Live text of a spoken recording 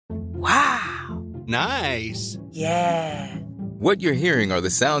Nice. Yeah. What you're hearing are the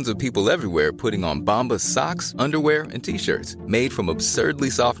sounds of people everywhere putting on Bombas socks, underwear, and T-shirts made from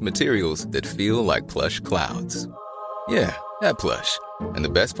absurdly soft materials that feel like plush clouds. Yeah, that plush. And the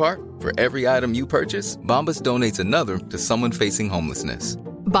best part? For every item you purchase, Bombas donates another to someone facing homelessness.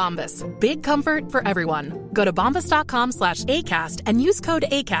 Bombas. Big comfort for everyone. Go to bombas.com/ACAST and use code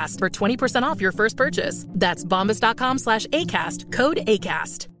ACAST for 20% off your first purchase. That's bombas.com/ACAST. Code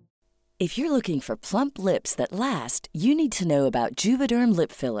ACAST. If you're looking for plump lips that last, you need to know about Juvederm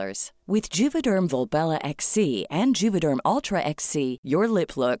lip fillers. With Juvederm Volbella XC and Juvederm Ultra XC, your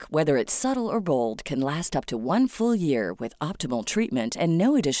lip look, whether it's subtle or bold, can last up to 1 full year with optimal treatment and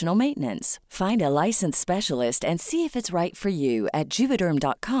no additional maintenance. Find a licensed specialist and see if it's right for you at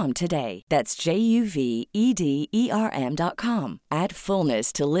Juvederm.com today. That's JUVEDERM.com. Add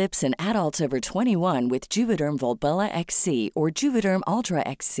fullness to lips in adults over 21 with Juvederm Volbella XC or Juvederm Ultra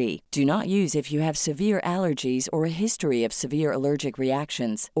XC. Do not use if you have severe allergies or a history of severe allergic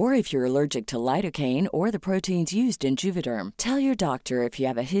reactions, or if you're allergic to lidocaine or the proteins used in Juvederm. Tell your doctor if you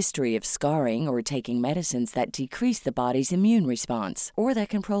have a history of scarring or taking medicines that decrease the body's immune response or that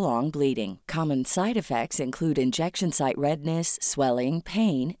can prolong bleeding. Common side effects include injection site redness, swelling,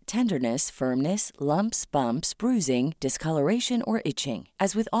 pain, tenderness, firmness, lumps, bumps, bruising, discoloration, or itching.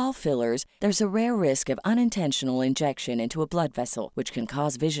 As with all fillers, there's a rare risk of unintentional injection into a blood vessel, which can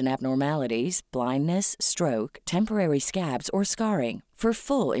cause vision abnormalities, blindness, stroke, temporary scabs, or scarring. For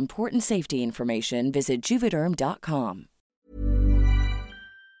full, important safety information, visit Juvederm.com.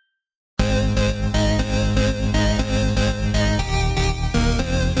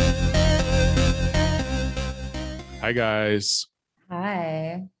 Hi, guys.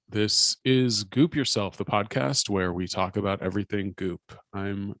 Hi. This is Goop Yourself, the podcast where we talk about everything goop.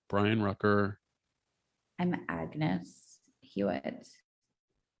 I'm Brian Rucker. I'm Agnes Hewitt.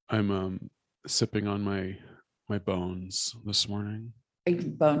 I'm sipping on my bones this morning. Are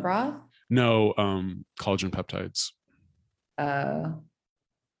you bone broth? No, collagen peptides.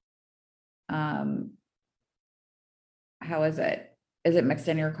 How is it? Is it mixed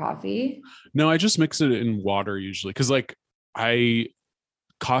in your coffee? No, I just mix it in water usually. Cause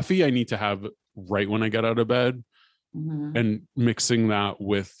coffee I need to have right when I get out of bed. Mm-hmm. And mixing that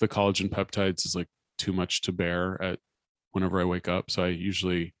with the collagen peptides is like too much to bear at whenever I wake up. So I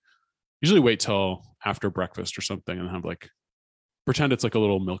usually wait till after breakfast or something and have pretend it's like a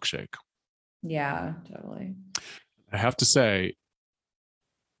little milkshake. Yeah, totally. I have to say,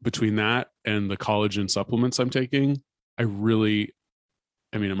 between that and the collagen supplements I'm taking, it might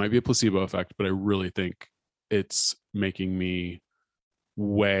be a placebo effect, but I really think it's making me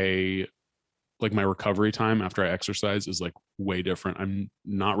my recovery time after I exercise is way different. I'm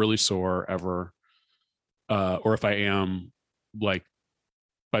not really sore ever. Or if I am, by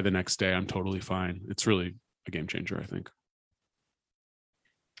the next day, I'm totally fine. It's really a game changer, I think.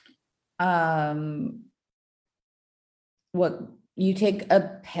 What, you take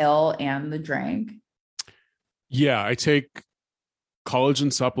a pill and the drink? Yeah, I take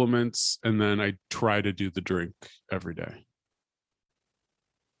collagen supplements and then I try to do the drink every day.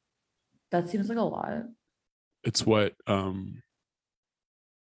 That seems like a lot. It's what one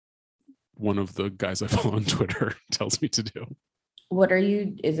of the guys I follow on Twitter tells me to do.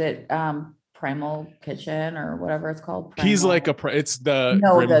 Is it Primal Kitchen or whatever it's called? Primal? He's it's the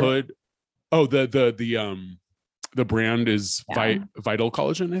Grim Hood. Oh, the brand is Vital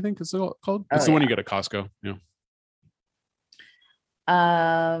Collagen, I think is called. It's the one you get at Costco. Yeah.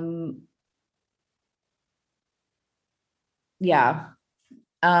 Yeah.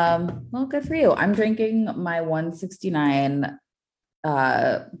 Well, good for you. I'm drinking my 169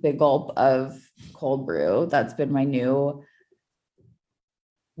 big gulp of cold brew. That's been my new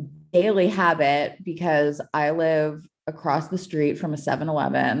daily habit because I live across the street from a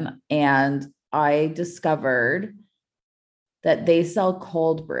 7-Eleven and I discovered that they sell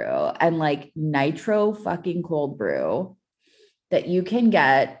cold brew and nitro fucking cold brew that you can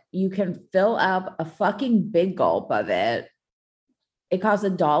fill up a fucking big gulp of it. It costs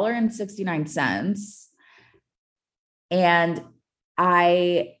 $1.69. And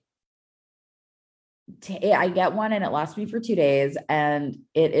I get one and it lasts me for 2 days and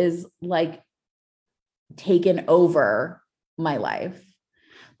it is taken over my life.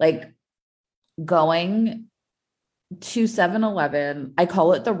 Going to 7-Eleven, I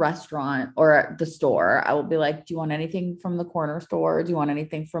call it the restaurant or the store. I will be like, do you want anything from the corner store? Do you want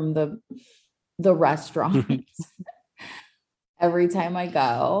anything from the restaurant? Every time I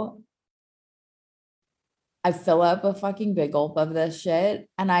go, I fill up a fucking big gulp of this shit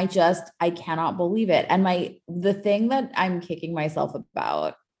and I cannot believe it. And the thing that I'm kicking myself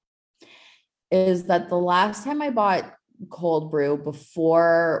about is that the last time I bought cold brew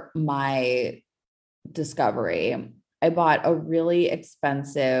before my discovery, I bought a really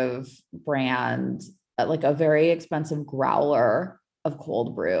expensive brand, like a very expensive growler of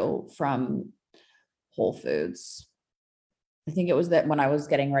cold brew from Whole Foods. I think it was that when I was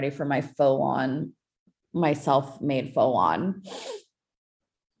getting ready for my faux lawn, my self-made faux lawn,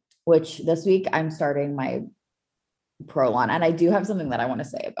 which this week I'm starting my pro lawn. And I do have something that I want to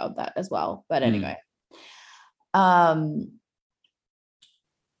say about that as well. But anyway. And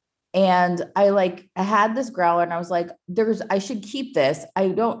I had this growler and I was like, I should keep this.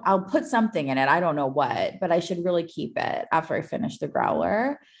 I'll put something in it. I don't know what, but I should really keep it after I finish the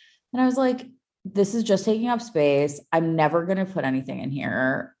growler. And I was like, this is just taking up space. I'm never going to put anything in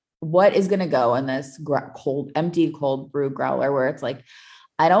here. What is going to go in this empty cold brew growler where it's like,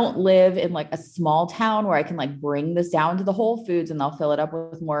 I don't live in like a small town where I can like bring this down to the Whole Foods and they'll fill it up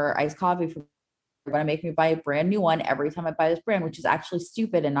with more iced coffee for going to make me buy a brand new one every time I buy this brand, which is actually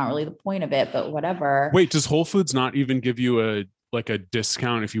stupid and not really the point of it, but whatever. Wait, does Whole Foods not even give you a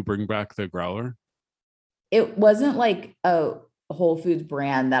discount if you bring back the growler? It wasn't like a Whole Foods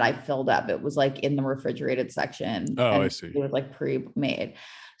brand that I filled up. It was like in the refrigerated section. Oh, I see. It was like pre-made.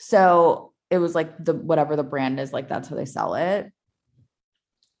 So it was like whatever the brand is, like that's how they sell it.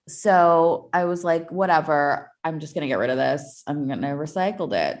 So I was like, whatever, I'm just going to get rid of this. I'm going to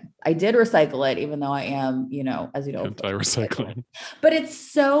recycle it. I did recycle it, even though I am, as you know, anti-recycling. But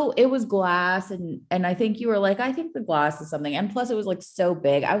it was glass. And I think you were like, I think the glass is something. And plus it was like so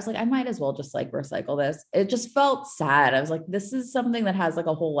big. I was like, I might as well just like recycle this. It just felt sad. I was like, this is something that has like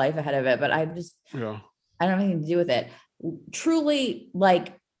a whole life ahead of it, but I don't have anything to do with it. Truly,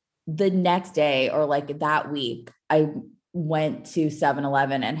 like the next day or like that week, I went to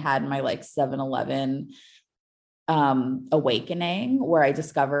 7-Eleven and had my like 7-Eleven awakening where I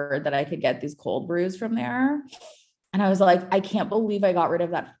discovered that I could get these cold brews from there. And I was like, I can't believe I got rid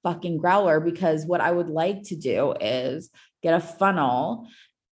of that fucking growler, because what I would like to do is get a funnel,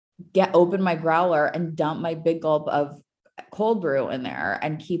 open my growler and dump my big gulp of cold brew in there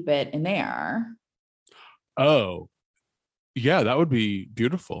and keep it in there. Oh, yeah, that would be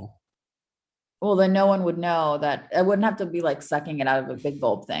beautiful. Well, then no one would know that. I wouldn't have to be like sucking it out of a big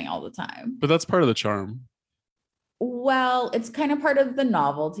gulp thing all the time. But that's part of the charm. Well, it's kind of part of the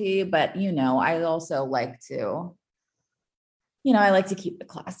novelty, but I also like to, I like to keep it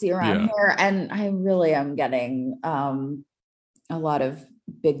classy around here. And I really am getting a lot of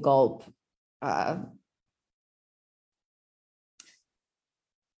big gulp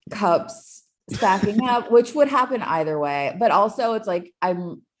cups stacking up, which would happen either way. But also it's like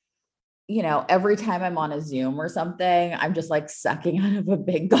every time I'm on a Zoom or something, I'm just like sucking out of a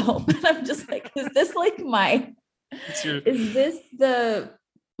big gulp. And I'm just like, is this like my brand? Is your this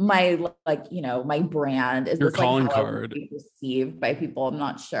calling like card received by people? I'm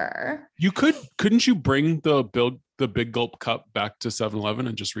not sure. Couldn't you bring the big gulp cup back to 7-Eleven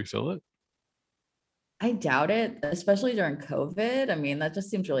and just refill it? I doubt it, especially during COVID. I mean, that just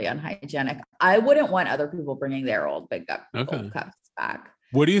seems really unhygienic. I wouldn't want other people bringing their old big gulp cups back.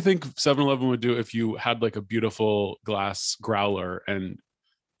 What do you think 7-Eleven would do if you had like a beautiful glass growler and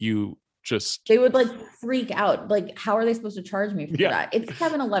they would like freak out? Like, how are they supposed to charge me for that? It's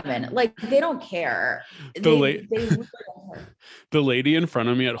 7-Eleven. Like, they don't care. They really don't care. The lady in front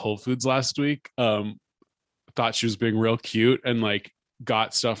of me at Whole Foods last week thought she was being real cute and like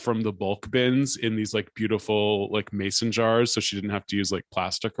got stuff from the bulk bins in these like beautiful like mason jars, so she didn't have to use like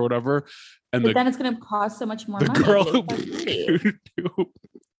plastic or whatever. And then it's going to cost so much more money. The girl who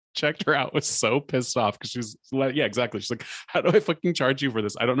checked her out was so pissed off because she's like, yeah, exactly. She's like, how do I fucking charge you for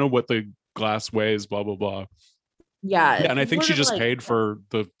this? I don't know what the glass weighs, blah, blah, blah. Yeah. And I think she just paid for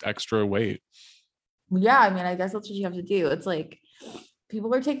the extra weight. Yeah. I mean, I guess that's what you have to do. It's like,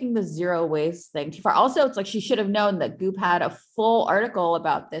 people are taking the zero waste thing too far. Also, it's like she should have known that Goop had a full article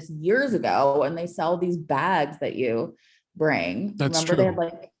about this years ago, and they sell these bags that you bring. That's Remember, true. They had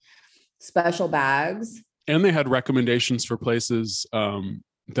like special bags. And they had recommendations for places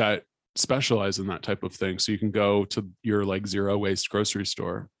that specialize in that type of thing. So you can go to your like zero waste grocery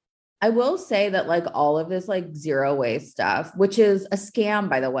store. I will say that like all of this like zero waste stuff, which is a scam,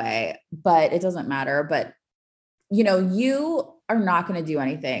 by the way, but it doesn't matter. But you are not going to do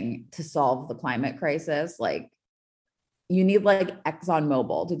anything to solve the climate crisis. Like, you need like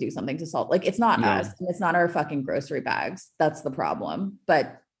ExxonMobil to do something to solve. Like, it's not us, and it's not our fucking grocery bags. That's the problem.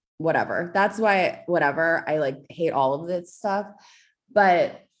 But whatever. That's why, whatever. I like hate all of this stuff,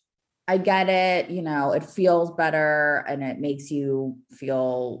 but I get it. It feels better and it makes you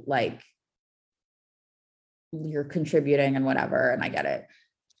feel like you're contributing and whatever. And I get it.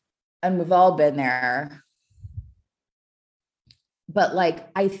 and we've all been there. But like,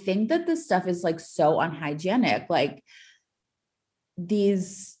 I think that this stuff is like so unhygienic. Like the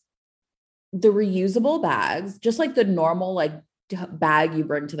reusable bags, just like the normal like bag you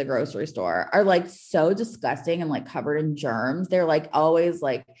bring to the grocery store, are like so disgusting and like covered in germs. They're like always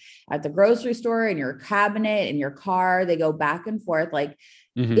like at the grocery store, in your cabinet, in your car. They go back and forth. Like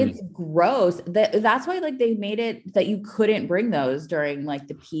it's gross. That's why like they made it that you couldn't bring those during like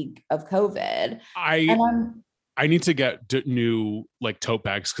the peak of COVID. I need to get new like tote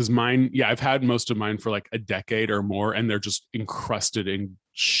bags because mine, I've had most of mine for like a decade or more, and they're just encrusted in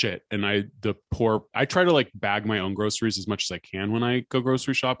shit. And I try to like bag my own groceries as much as I can when I go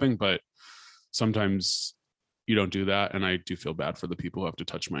grocery shopping, but sometimes you don't do that. And I do feel bad for the people who have to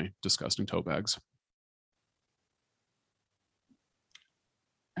touch my disgusting tote bags.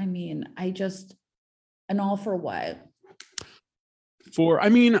 I mean, and all for what?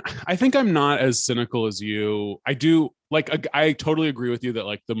 I think I'm not as cynical as you. I totally agree with you that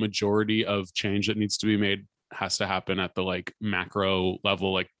like the majority of change that needs to be made has to happen at the like macro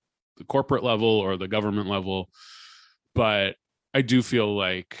level, like the corporate level or the government level. But I do feel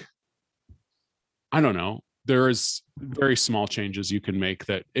like, I don't know, there is very small changes you can make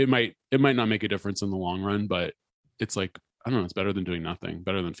that it might not make a difference in the long run, but it's like, I don't know, it's better than doing nothing,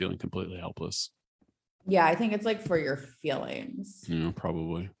 better than feeling completely helpless. Yeah, I think it's like for your feelings. Yeah,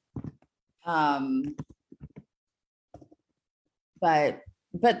 probably. But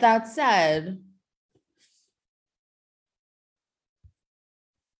that said,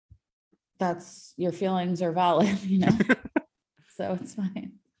 your feelings are valid, you know? So it's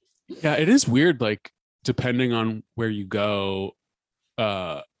fine. Yeah, it is weird. Like, depending on where you go,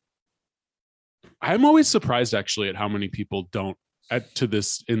 I'm always surprised actually at how many people in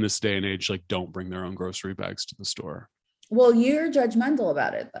this day and age, like don't bring their own grocery bags to the store. Well, you're judgmental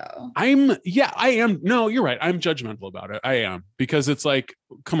about it though. I am. No, you're right. I'm judgmental about it. I am, because it's like,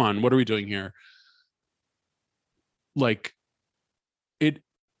 come on, what are we doing here? Like it,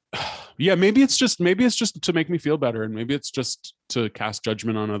 yeah, maybe it's just to make me feel better. And maybe it's just to cast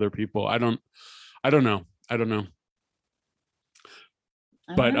judgment on other people. I don't know.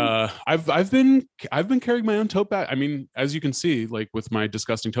 But I've been carrying my own tote bag. I mean, as you can see, like with my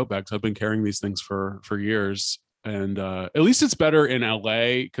disgusting tote bags, I've been carrying these things for years. And at least it's better in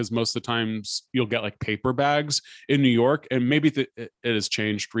LA, because most of the times you'll get like paper bags. In New York, and maybe it has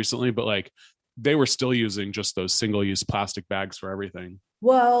changed recently, but like they were still using just those single-use plastic bags for everything.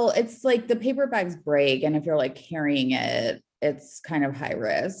 Well, it's like the paper bags break, and if you're like carrying it, it's kind of high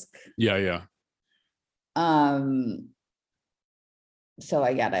risk. Yeah. So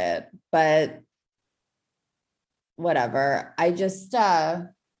I get it, but whatever. I just, I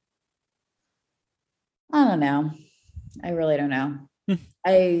don't know. I really don't know.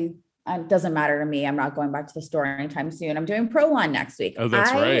 It doesn't matter to me. I'm not going back to the store anytime soon. I'm doing Prolon next week. Oh,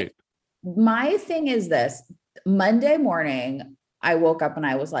 that's right. My thing is this: Monday morning, I woke up and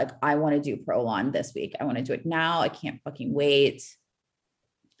I was like, I want to do Prolon this week. I want to do it now. I can't fucking wait.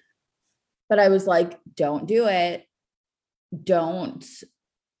 But I was like, don't do it. Don't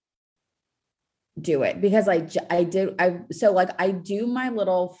do it, because I do my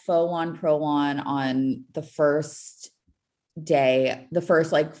little Folon Prolon on the first day, the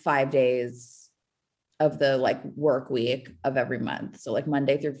first like 5 days of the like work week of every month. So like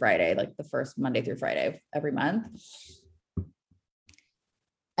Monday through Friday, like the first Monday through Friday of every month.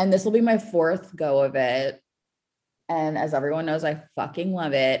 And this will be my fourth go of it. And as everyone knows, I fucking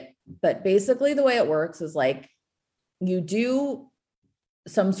love it. But basically the way it works is like, you do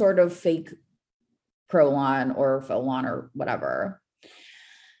some sort of fake Prolon or Folon or whatever.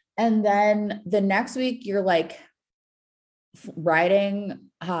 And then the next week you're like riding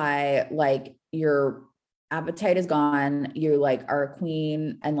high, like your appetite is gone. You like are a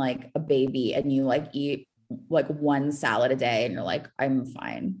queen and like a baby, and you like eat like one salad a day, and you're like, I'm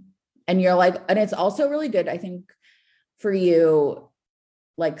fine. And you're like, and it's also really good, I think, for you,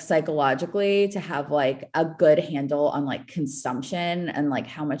 like psychologically, to have like a good handle on like consumption and like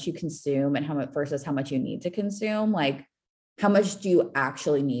how much you consume and how much versus how much you need to consume. Like how much do you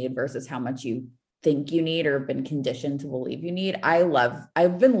actually need versus how much you think you need or have been conditioned to believe you need.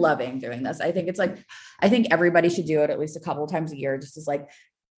 I've been loving doing this. I think everybody should do it at least a couple of times a year, just as like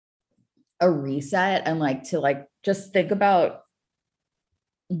a reset, and like to like just think about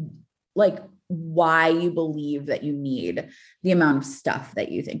like why you believe that you need the amount of stuff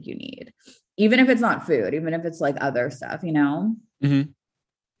that you think you need, even if it's not food, even if it's like other stuff, you know? Mm-hmm.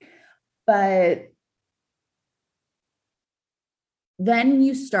 But then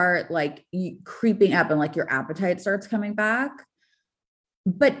you start like creeping up and like your appetite starts coming back.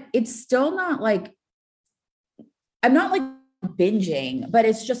 but it's still not like, I'm not like binging, but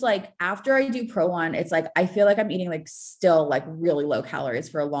it's just like after I do Pro One, it's like I feel like I'm eating like still like really low calories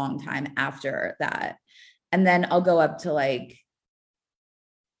for a long time after that. And then I'll go up to like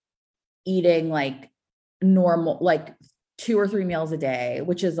eating like normal, like 2 or 3 meals a day,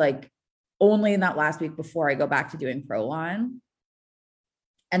 which is like only in that last week before I go back to doing Pro One.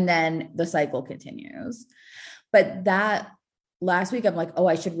 And then the cycle continues. But that last week, I'm like, oh,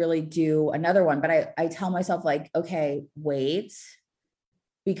 I should really do another one. But I tell myself, like, okay, wait.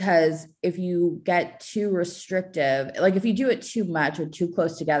 Because if you get too restrictive, like if you do it too much or too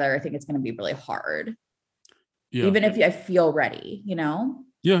close together, I think it's going to be really hard. Yeah. Even if I feel ready, you know?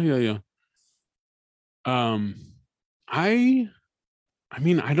 Yeah. I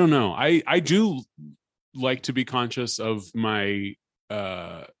mean, I don't know. I do like to be conscious of my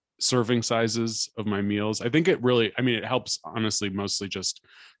serving sizes of my meals. I think it really, I mean, it helps honestly, mostly just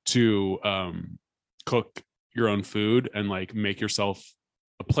to cook your own food and like make yourself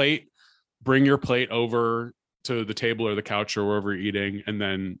a plate, bring your plate over to the table or the couch or wherever you're eating, and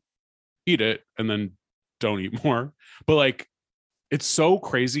then eat it, and then don't eat more. But like, it's so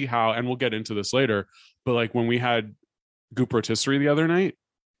crazy how, and we'll get into this later, but like when we had goop rotisserie the other night,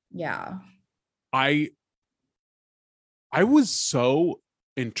 yeah, I was so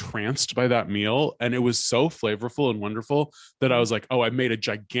entranced by that meal, and it was so flavorful and wonderful that I was like, oh, I made a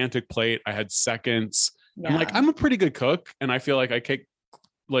gigantic plate. I had seconds. Yeah. And like, I'm a pretty good cook, and I feel like I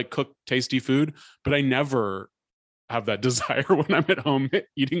cook tasty food, but I never have that desire when I'm at home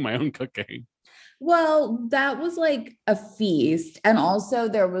eating my own cooking. Well, that was like a feast. And also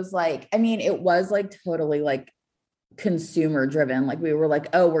there was like, I mean, it was like totally like consumer driven. Like we were like,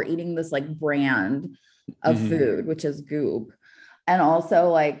 oh, we're eating this like brand of food, which is Goop. And also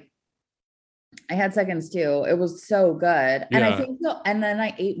like I had seconds too. It was so good. And I think and then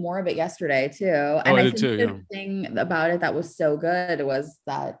I ate more of it yesterday too. And I think the thing about it that was so good was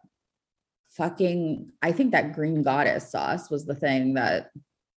that I think that green goddess sauce was the thing that.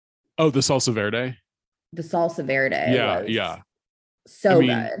 Oh, the salsa verde. The salsa verde. Yeah. So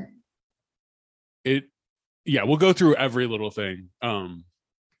good. We'll go through every little thing.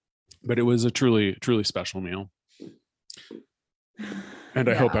 But it was a truly, truly special meal. And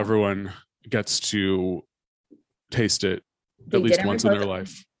I hope everyone gets to taste it at least once in their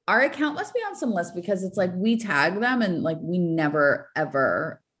life. Our account must be on some list because it's like we tag them and like we never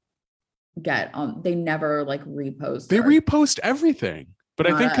ever get on. They never like repost. They repost everything. But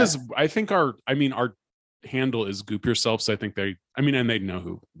I think our handle is Goop Yourself. So I think and they know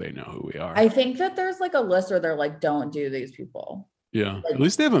who we are. I think that there's like a list where they're like, don't do these people. Yeah. Like, at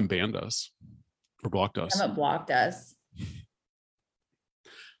least they haven't banned us or blocked us. They haven't blocked us.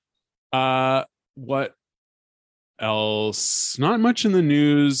 What else? Not much in the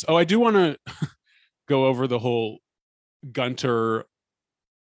news. Oh, I do want to go over the whole Gunter.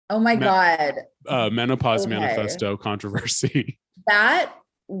 Oh my God. Menopause manifesto controversy. That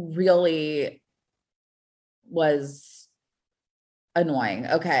really was annoying.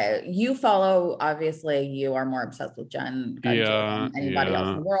 Okay. You follow, obviously you are more obsessed with Jen Gunter than anybody else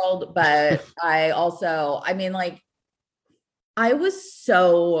in the world. But I was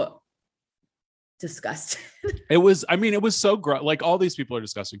so disgusted. It was so like all these people are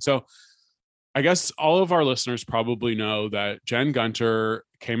disgusting. So I guess all of our listeners probably know that Jen Gunter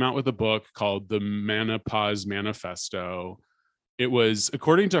came out with a book called The Menopause Manifesto. It was,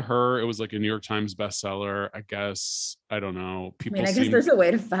 according to her, it was like a New York Times bestseller. I guess, I don't know. I guess there's a way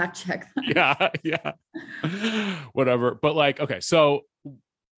to fact check that. Yeah. Whatever. But like, okay. So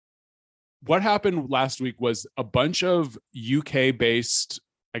what happened last week was a bunch of UK based,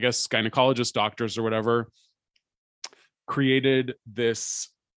 I guess, gynecologist doctors or whatever created this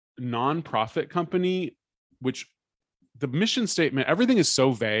nonprofit company, which the mission statement, everything is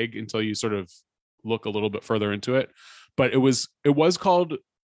so vague until you sort of look a little bit further into it. But it was called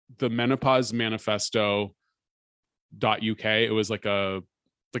the Menopause Manifesto .uk. It was like a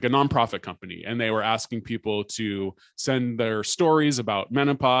nonprofit company, and they were asking people to send their stories about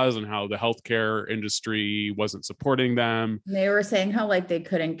menopause and how the healthcare industry wasn't supporting them. They were saying how like they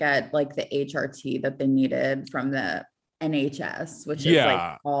couldn't get like the HRT that they needed from the NHS, which is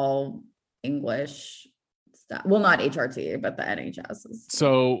like all English stuff. Well, not HRT, but the NHS is.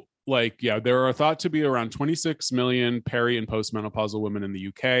 So there are thought to be around 26 million peri and postmenopausal women in the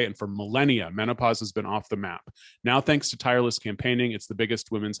UK, and for millennia, menopause has been off the map. Now, thanks to tireless campaigning, it's the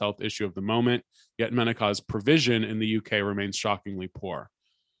biggest women's health issue of the moment, yet menopause provision in the UK remains shockingly poor.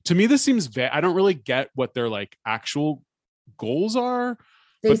 To me, this seems I don't really get what their like actual goals are,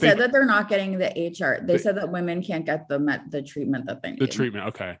 They said that they're not getting the HR. They said that women can't get the treatment that they need. The treatment.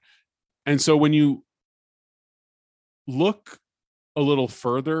 Okay. And so when you look a little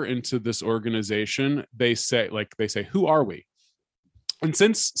further into this organization, they say, who are we? And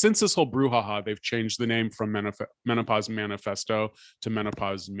since this whole brouhaha, they've changed the name from Menopause Manifesto to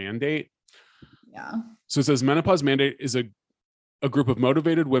Menopause Mandate. Yeah. So it says Menopause Mandate is a group of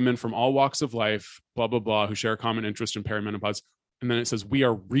motivated women from all walks of life, blah, blah, blah, who share a common interest in perimenopause. And then it says, we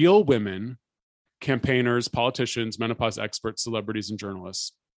are real women, campaigners, politicians, menopause experts, celebrities, and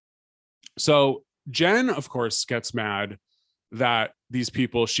journalists. So Jen, of course, gets mad that these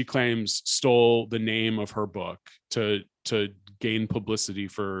people, she claims, stole the name of her book to gain publicity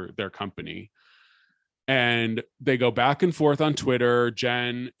for their company. And they go back and forth on Twitter.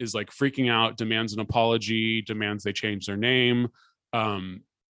 Jen is like freaking out, demands an apology, demands they change their name.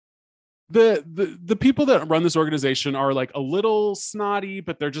 The people that run this organization are like a little snotty,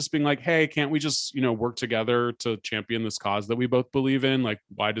 but they're just being like, hey, can't we just, work together to champion this cause that we both believe in? Like,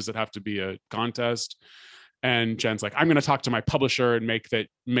 why does it have to be a contest? And Jen's like, I'm going to talk to my publisher and make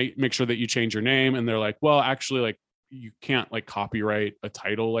sure that you change your name. And they're like, well, actually, like, you can't like copyright a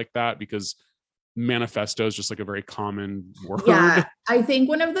title like that because manifesto is just like a very common word. Yeah. I think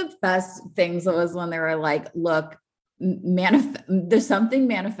one of the best things was when they were like, look, there's something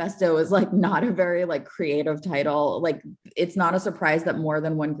manifesto is like not a very like creative title. Like, it's not a surprise that more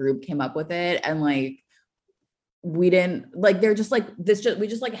than one group came up with it. And like, we didn't like, they're just like we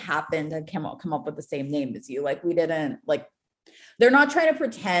just like happened to come up with the same name as you. Like, we didn't like, they're not trying to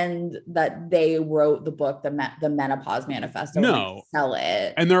pretend that they wrote the book, the Menopause Manifesto. No, sell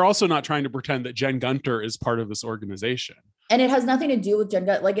it. And they're also not trying to pretend that Jen Gunter is part of this organization. And it has nothing to do with Jen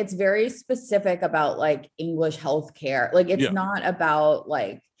Gunter. Like, it's very specific about like English healthcare. Like, it's not about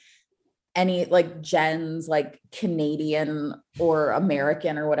like any like Jen's like Canadian or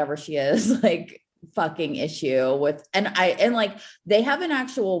American or whatever she is like fucking issue with. And like, they have an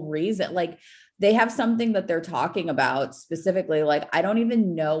actual reason. Like, they have something that they're talking about specifically. Like, I don't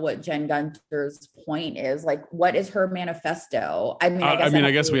even know what Jen Gunter's point is. Like, what is her manifesto? I mean, I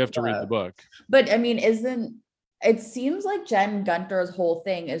guess we have to read the book. But I mean, it seems like Jen Gunter's whole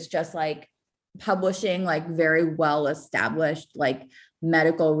thing is just like publishing like very well established like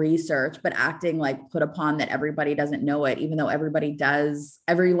medical research, but acting like put upon that everybody doesn't know it, even though everybody does.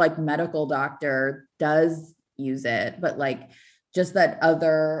 Every like medical doctor does use it, but like just that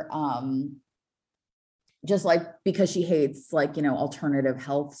other just like because she hates like, alternative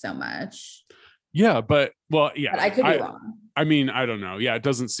health so much. Yeah. But I could be wrong. I mean, I don't know. Yeah. It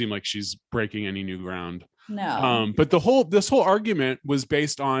doesn't seem like she's breaking any new ground. No. But this whole argument was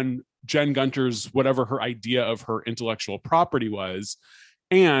based on Jen Gunter's, whatever her idea of her intellectual property was.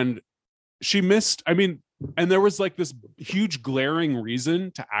 And she missed, and there was like this huge glaring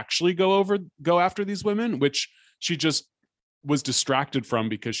reason to actually go after these women, which she just was distracted from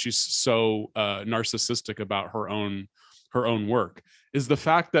because she's so narcissistic about her own work, is the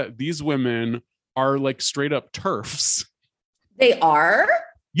fact that these women are like straight up TERFs. They are?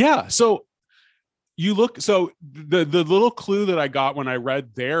 Yeah. So you look, so the little clue that I got when I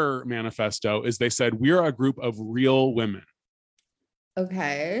read their manifesto is they said, we are a group of real women.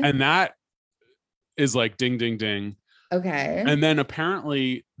 Okay. And that is like ding, ding, ding. Okay. And then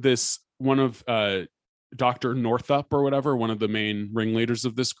apparently this one of Dr. Northup or whatever, one of the main ringleaders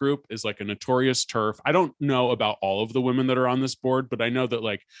of this group, is like a notorious TERF. I don't know about all of the women that are on this board, but I know that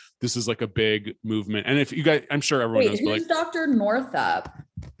like this is like a big movement. And if you guys, I'm sure everyone knows. Who's Dr. Northup?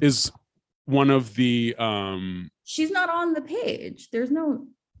 Is one of the she's not on the page. There's no.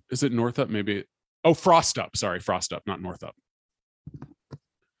 Is it Northup? Maybe. Oh, Frostup. Sorry, Frostup, not Northup.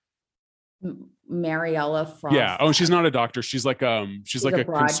 Mariella Frost. Yeah. Oh, she's not a doctor. She's like a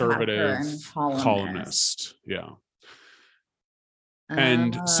conservative columnist. Yeah.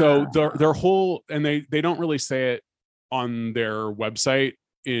 And so their whole, and they don't really say it on their website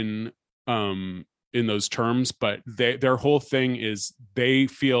in those terms, but their whole thing is they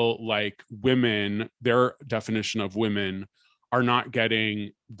feel like women, their definition of women, are not getting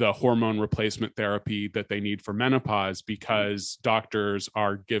the hormone replacement therapy that they need for menopause because doctors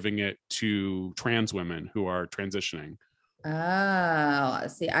are giving it to trans women who are transitioning. Oh,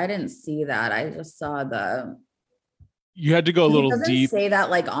 see, I didn't see that. I just saw you had to go a little deep. Say that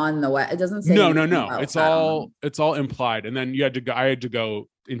like on the web. It doesn't say. No. It's all implied. And then I had to go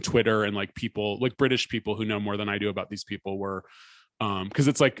in Twitter, and like people, like British people who know more than I do about these people were, because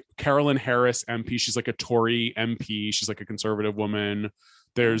it's like Carolyn Harris MP. She's like a Tory MP. She's like a conservative woman.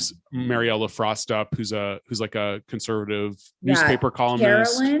 There's Mariella Frostup, who's like a conservative newspaper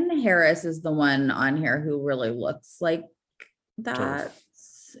columnist. Carolyn Harris is the one on here who really looks like that.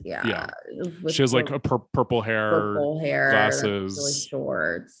 Yeah. She has like a purple hair, glasses, really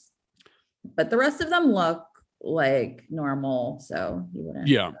shorts. But the rest of them look like normal, so you wouldn't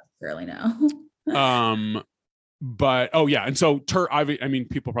necessarily know. But and so TERF, I mean,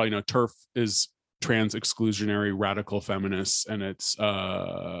 people probably know TERF is trans exclusionary radical feminists, and it's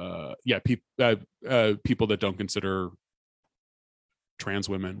people that don't consider trans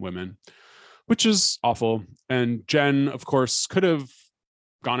women, which is awful. And Jen, of course, could have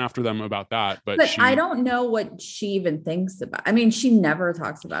gone after them about that, but I don't know what she even thinks about. I mean, she never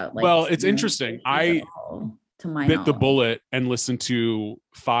talks about like. Well, it's interesting. I bit the bullet and listened to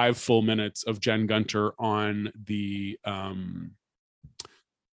 5 full minutes of Jen Gunter on the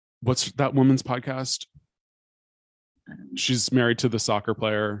what's that woman's podcast? She's married to the soccer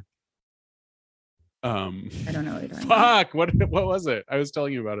player. I don't know what you're talking about. What was it? I was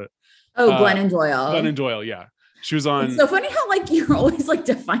telling you about it. Oh, Glennon Doyle. Glennon Doyle, yeah. She was on. It's so funny how like you're always like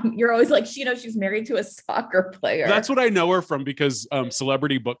you're always like, she's married to a soccer player. That's what I know her from, because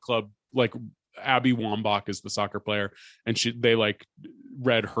Celebrity Book Club, like Abby Wambach is the soccer player, and they like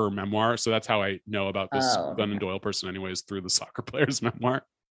read her memoir. So that's how I know about this Glennon Doyle person anyways, through the soccer player's memoir.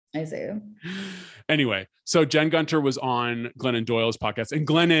 I see. Anyway, so Jen Gunter was on Glennon Doyle's podcast, and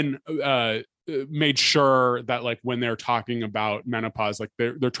Glennon made sure that like when they're talking about menopause, like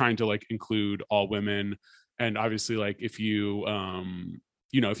they're trying to like include all women. And obviously, like if you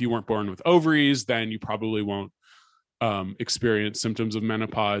if you weren't born with ovaries, then you probably won't experience symptoms of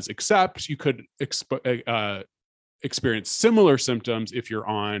menopause, except you could experience similar symptoms if you're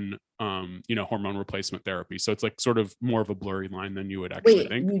on hormone replacement therapy. So it's like sort of more of a blurry line than you would actually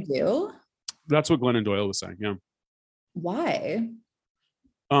think. You do? That's what Glennon Doyle was saying. Yeah. Why?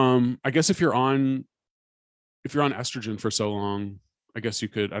 I guess if you're on estrogen for so long, I guess you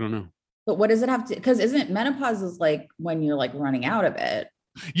could, I don't know. But what does it have to, because isn't menopause is like when you're like running out of it?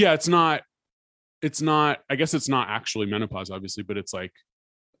 Yeah, it's not, I guess it's not actually menopause, obviously, but it's like,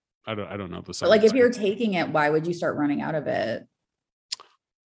 I don't know the. But like if you're taking it, why would you start running out of it?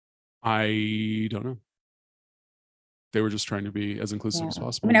 I don't know. They were just trying to be as inclusive as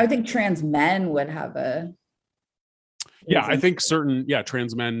possible. I mean, I would think trans men would have a. Yeah, I think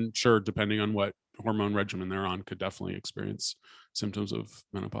trans men, sure, depending on what hormone regimen they're on, could definitely experience symptoms of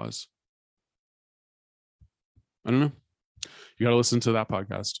menopause. I don't know. You got to listen to that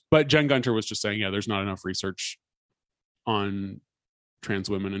podcast. But Jen Gunter was just saying, there's not enough research on trans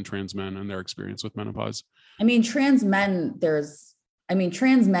women and trans men and their experience with menopause. I mean, trans men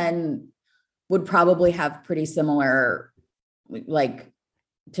would probably have pretty similar, like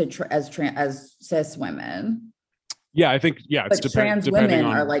as cis women. Yeah, I think, it's trans women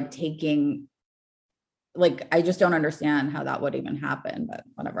are like taking, like, I just don't understand how that would even happen, but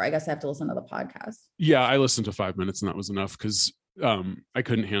whatever. I guess I have to listen to the podcast. Yeah, I listened to 5 minutes and that was enough because I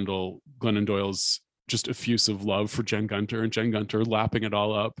couldn't handle Glennon Doyle's just effusive love for Jen Gunter and Jen Gunter lapping it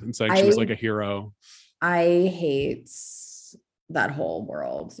all up and saying she was like a hero. I hate that whole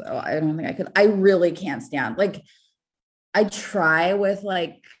world. So I don't think I could. I really can't stand, like, I try with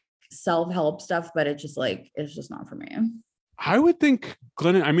like self-help stuff, but it's just not for me. I would think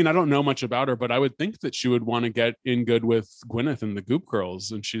Glennon, I mean, I don't know much about her, but I would think that she would want to get in good with Gwyneth and the Goop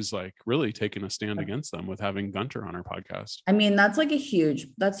Girls. And she's like really taking a stand against them with having Gunter on her podcast. I mean, that's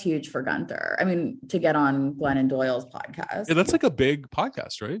huge for Gunter. I mean, to get on Glennon Doyle's podcast. Yeah, that's like a big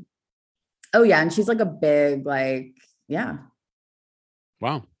podcast, right? Oh yeah. And she's like a big, like, yeah.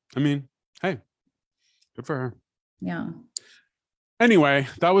 Wow. I mean, hey, good for her. Yeah. Anyway,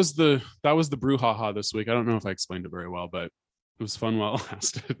 that was the brouhaha this week. I don't know if I explained it very well, but it was fun while it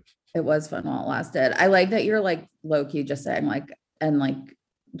lasted. It was fun while it lasted. I like that you're like low key just saying like, and like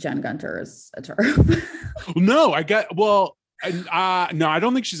Jen Gunter is a TERF. No, no, I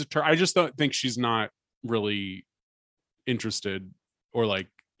don't think she's a TERF. I just don't think she's not really interested, or like,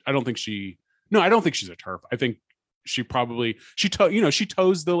 I don't think she's a TERF. I think she probably, she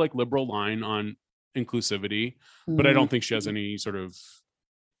toes the like liberal line on inclusivity, but I don't think she has any sort of,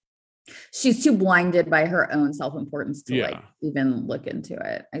 she's too blinded by her own self-importance to like even look into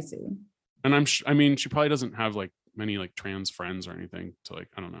it. I see. And I mean, she probably doesn't have like many like trans friends or anything to like,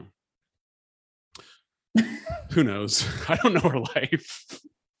 I don't know. Who knows? I don't know her life.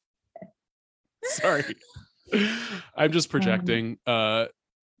 Sorry. I'm just projecting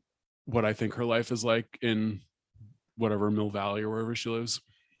what I think her life is like in whatever Mill Valley or wherever she lives.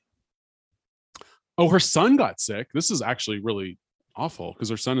 Oh, her son got sick. This is actually really awful because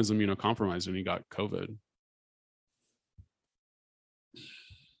her son is immunocompromised and he got COVID.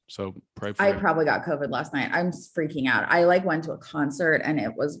 So pray for I probably got COVID last night. I'm freaking out. I like went to a concert and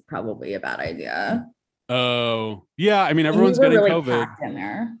it was probably a bad idea. Oh, yeah. I mean, And everyone's we were getting really COVID. packed in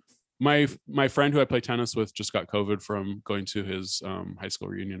there. My friend who I play tennis with just got COVID from going to his high school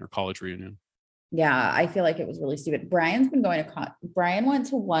reunion or college reunion. Yeah, I feel like it was really stupid. Brian's been going to Brian went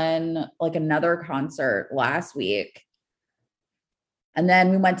to another concert last week. And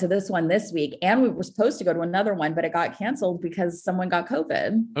then we went to this one this week, and we were supposed to go to another one, but it got canceled because someone got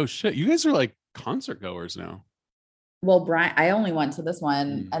COVID. Oh shit. You guys are like concert goers now. Well, Brian, I only went to this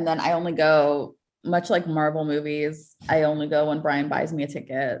one, and then I only go, much like Marvel movies, I only go when Brian buys me a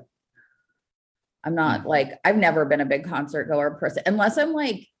ticket. I'm not like, I've never been a big concert goer person, unless I'm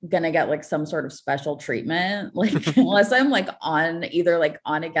like gonna get like some sort of special treatment, like unless I'm like on either like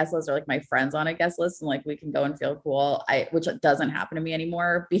on a guest list or like my friends on a guest list and like we can go and feel cool. Which doesn't happen to me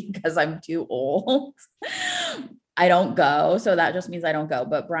anymore because I'm too old. I don't go. So that just means I don't go.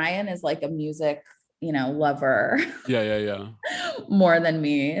 But Brian is like a music, lover. Yeah. More than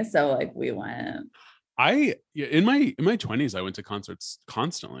me. So like we went. In my 20s, I went to concerts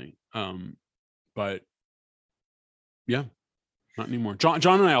constantly. But yeah, not anymore. John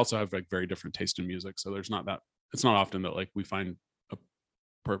and I also have like very different taste in music. So it's not often that like we find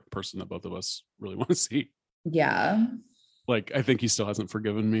a person that both of us really want to see. Yeah. Like, I think he still hasn't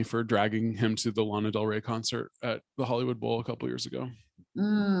forgiven me for dragging him to the Lana Del Rey concert at the Hollywood Bowl a couple years ago.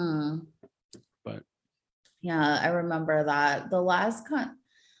 But yeah, I remember that. The last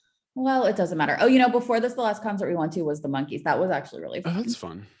well, it doesn't matter. Oh, before this, the last concert we went to was the Monkees. That was actually really fun. Oh, that's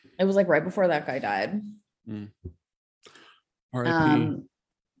fun. It was like right before that guy died. R.I.P.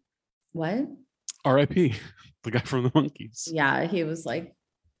 What? R.I.P. The guy from the Monkees. Yeah, he was like,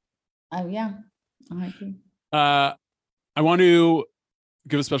 oh yeah, R.I.P. I want to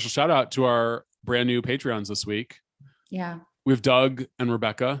give a special shout out to our brand new Patreons this week. Yeah. We have Doug and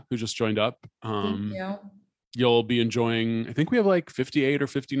Rebecca who just joined up. Thank you. You'll be enjoying, I think we have like 58 or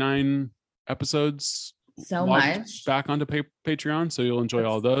 59 episodes. So much back onto Patreon, so you'll enjoy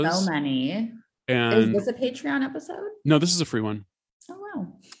all those. So many. And is this a Patreon episode? No, this is a free one. Oh wow.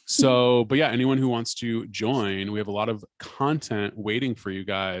 So, but yeah, anyone who wants to join, we have a lot of content waiting for you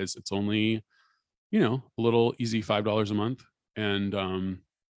guys. It's only, a little easy $5 a month, and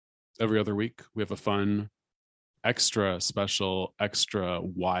every other week we have a fun, extra special, extra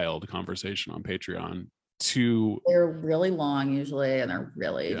wild conversation on Patreon. They're really long usually, and they're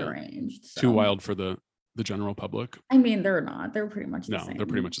really deranged. So. Too wild for the general public. I mean, they're not. They're pretty much the same. They're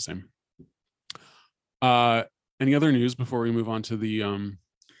pretty much the same. Any other news before we move on to the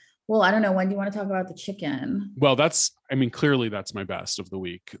Well, I don't know. When do you want to talk about the chicken? Well, clearly that's my best of the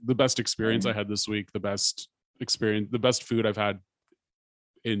week. The best experience I had this week, the best food I've had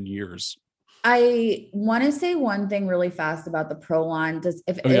in years. I want to say one thing really fast about the Prolon.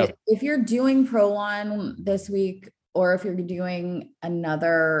 If you're doing Prolon this week, or if you're doing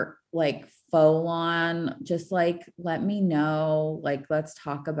another like Folon, just like let me know. Like, let's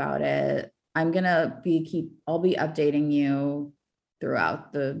talk about it. I'm gonna I'll be updating you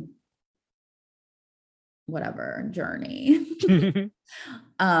throughout the whatever journey.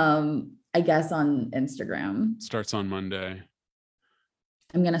 I guess on Instagram. Starts on Monday.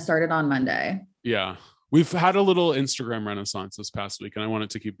 I'm gonna start it on Monday. Yeah. We've had a little Instagram renaissance this past week, and I want it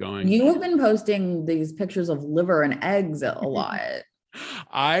to keep going. You have been posting these pictures of liver and eggs a lot.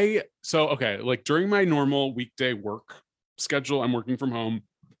 Like during my normal weekday work schedule, I'm working from home,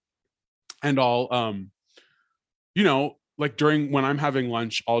 and I'll, like during when I'm having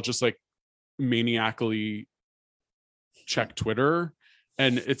lunch, I'll just like maniacally check Twitter,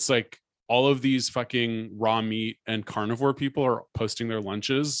 and it's like all of these fucking raw meat and carnivore people are posting their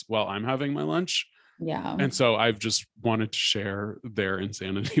lunches while I'm having my lunch. Yeah. And so I've just wanted to share their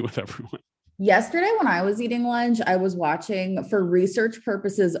insanity with everyone. Yesterday, when I was eating lunch, I was watching, for research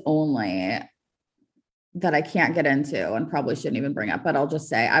purposes only, that I can't get into and probably shouldn't even bring up, but I'll just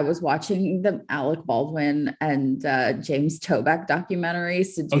say I was watching the Alec Baldwin and James Toback documentary.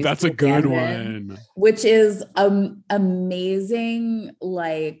 Oh, that's a good one. Which is amazing,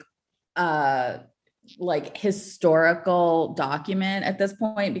 like historical document at this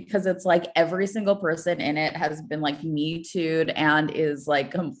point, because it's like every single person in it has been like Me Too'd and is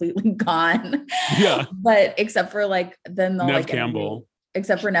like completely gone. Yeah. But except for like then the Nev Campbell.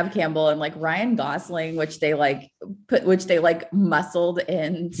 Except for Nev Campbell and like Ryan Gosling, which they muscled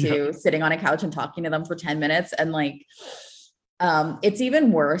into sitting on a couch and talking to them for 10 minutes. And like, it's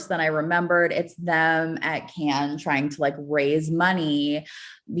even worse than I remembered. It's them at Cannes trying to like raise money,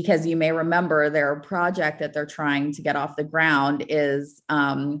 because you may remember their project that they're trying to get off the ground is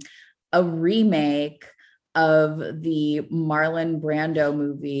a remake of the Marlon Brando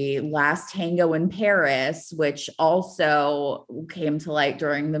movie Last Tango in Paris, which also came to light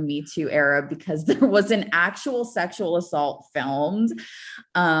during the Me Too era because there was an actual sexual assault filmed,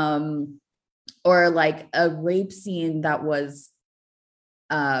 or like a rape scene that was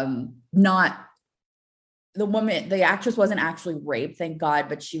not the woman, the actress wasn't actually raped, thank God,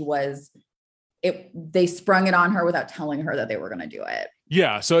 but she was, they sprung it on her without telling her that they were going to do it.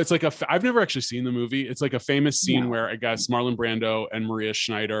 Yeah, so it's like I've never actually seen the movie. It's like a famous scene where I guess Marlon Brando and Maria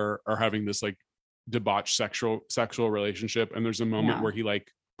Schneider are having this like debauched sexual relationship, and there's a moment where he like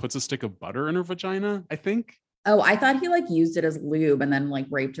puts a stick of butter in her vagina, I think. Oh, I thought he like used it as lube and then like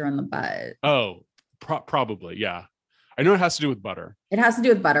raped her in the butt. Oh, probably, yeah. I know it has to do with butter. It has to do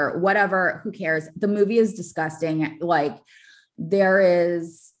with butter. Whatever, who cares? The movie is disgusting. Like there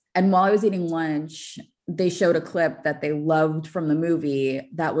is, and while I was eating lunch, they showed a clip that they loved from the movie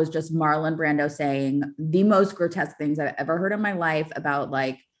that was just Marlon Brando saying the most grotesque things I've ever heard in my life about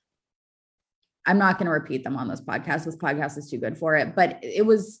like, I'm not going to repeat them on this podcast. This podcast is too good for it, but it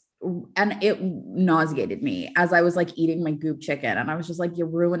was, and it nauseated me as I was like eating my goop chicken. And I was just like, you're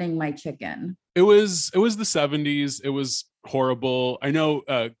ruining my chicken. It was the 70s. It was horrible. I know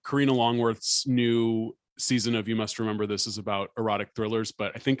Karina Longworth's new season of You Must Remember This is about erotic thrillers,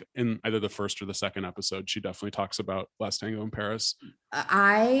 but I think in either the first or the second episode, she definitely talks about Last Tango in Paris.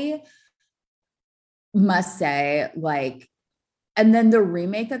 I must say, like, and then the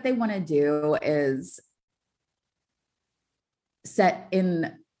remake that they want to do is set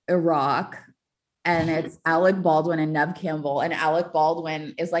in Iraq, and it's Alec Baldwin and Neve Campbell, and Alec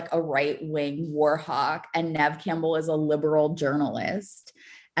Baldwin is like a right-wing war hawk and Neve Campbell is a liberal journalist,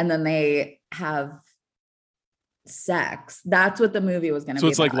 and then they have sex. That's what the movie was going to be. So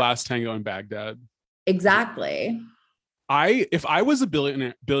it's about. like Last Tango in Baghdad. Exactly. If I was a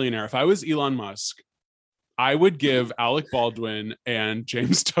billionaire, if I was Elon Musk, I would give Alec Baldwin and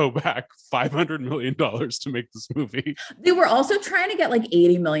James Toback $500 million to make this movie. They were also trying to get like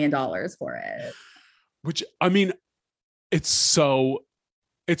 $80 million for it. Which, I mean, it's so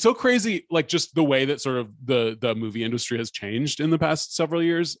crazy, like just the way that sort of the movie industry has changed in the past several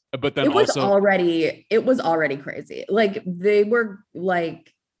years. But then it was already crazy. Like they were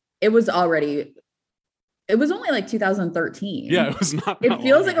like, it was only like 2013. Yeah, it was not. It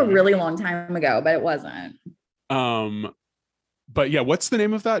feels like a really long time ago, but it wasn't. But yeah, what's the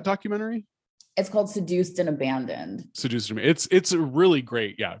name of that documentary? It's called Seduced and Abandoned. Seduced and Abandoned. It's a really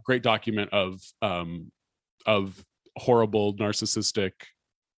great document of horrible narcissistic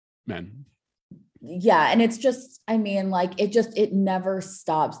men. Yeah, and it's just, I mean, like it never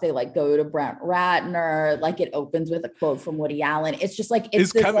stops. They like go to Brent Ratner, like it opens with a quote from Woody Allen. It's just like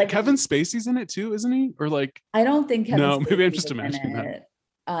it's this, Kevin Spacey's in it too, isn't he? Or like I don't think Kevin Spacey's maybe I'm just imagining that.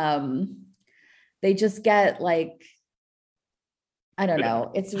 They just get like, I don't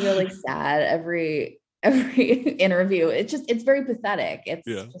know. It's really sad. Every interview, it's very pathetic. It's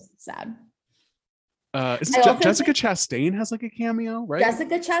just sad. Jessica Chastain has like a cameo, right?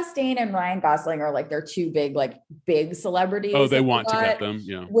 Jessica Chastain and Ryan Gosling are like their two big celebrities. Oh, they want to get them,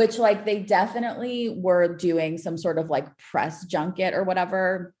 yeah. Which like they definitely were doing some sort of like press junket or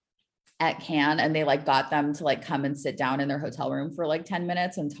whatever at Cannes, and they like got them to like come and sit down in their hotel room for like 10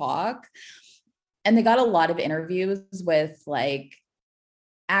 minutes and talk. And they got a lot of interviews with like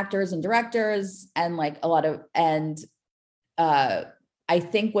actors and directors and like a lot of, and I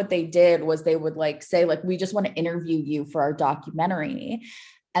think what they did was they would like say like, we just want to interview you for our documentary.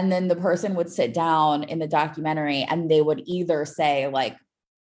 And then the person would sit down in the documentary and they would either say like,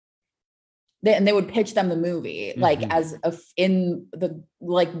 they would pitch them the movie, like as in the,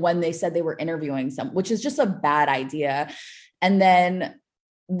 like when they said they were interviewing some, which is just a bad idea. And then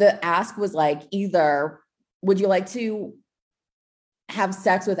the ask was like, either would you like to have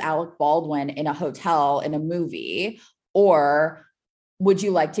sex with Alec Baldwin in a hotel in a movie, or would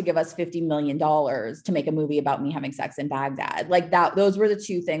you like to give us $50 million to make a movie about me having sex in Baghdad? Like that, those were the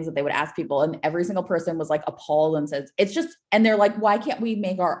two things that they would ask people. And every single person was like appalled and says, it's just, and they're like, why can't we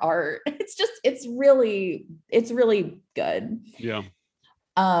make our art? It's really good. Yeah.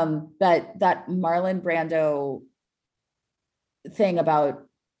 But that Marlon Brando thing about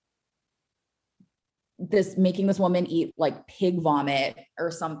this, making this woman eat like pig vomit or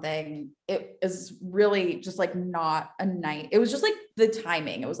something, it is really just like not a night. It was just like the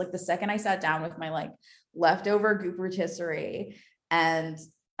timing. It was like the second I sat down with my like leftover goop rotisserie and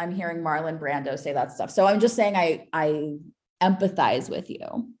I'm hearing Marlon Brando say that stuff. So I'm just saying I empathize with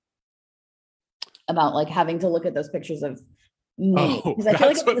you about like having to look at those pictures of me. Oh, I feel like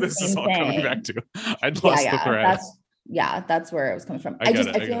that's what this is all coming back to. I'd lost the thread. That's where it was coming from. I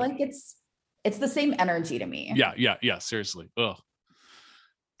feel like it's It's the same energy to me. Yeah. Seriously. Ugh.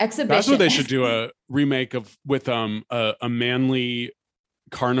 Exhibition. That's what they should do, a remake of with a manly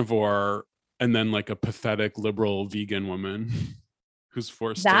carnivore and then like a pathetic liberal vegan woman who's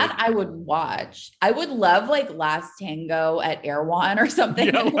forced that to... I would watch. I would love like Last Tango at Erewhon or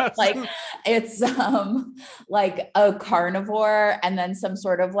something. Yeah, like it's like a carnivore and then some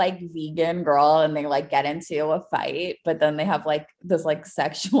sort of like vegan girl and they like get into a fight, but then they have like this like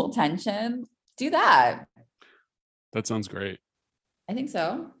sexual tension. Do that. That sounds great. I think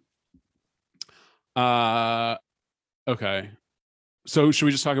so. Okay. So should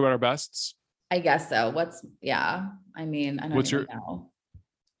we just talk about our bests? I guess so. I mean, I don't What's even know.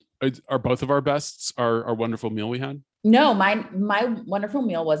 Are both of our bests our wonderful meal we had? No, my wonderful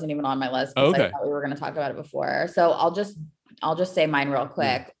meal wasn't even on my list because Okay. I thought we were going to talk about it before. So I'll just say mine real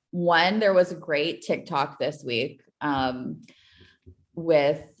quick. One, there was a great TikTok this week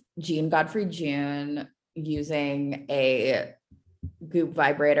with Jean Godfrey June using a Goop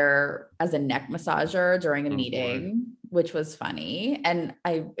vibrator as a neck massager during a meeting, which was funny. And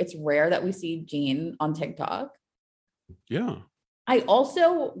it's rare that we see Jean on TikTok. Yeah. I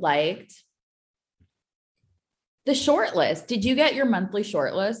also liked the short list. Did you get your monthly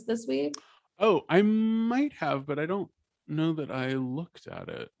short list this week? Oh, I might have, but I don't know that I looked at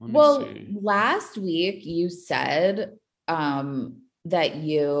it. Let me see. Last week you said that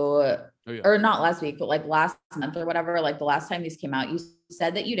you or not last week, but like last month or whatever, like the last time these came out, you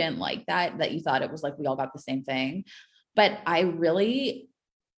said that you didn't like that you thought it was like we all got the same thing. But I mean,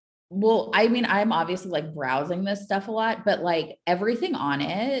 I'm obviously like browsing this stuff a lot, but like everything on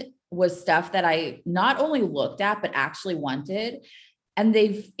it was stuff that I not only looked at, but actually wanted. And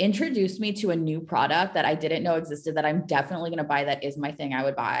they've introduced me to a new product that I didn't know existed that I'm definitely going to buy. That is my thing I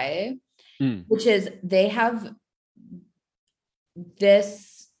would buy, which is they have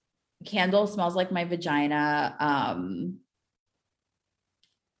this candle smells like my vagina,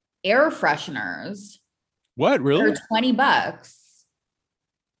 air fresheners. What, really? They're $20.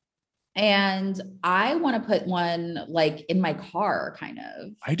 And I want to put one like in my car, kind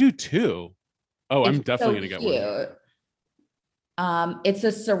of. I do too. Oh, I'm definitely going to get one. It's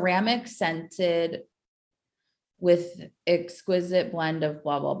a ceramic scented with exquisite blend of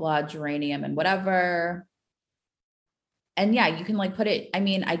blah, blah, blah, geranium and whatever. And yeah, you can like put it, I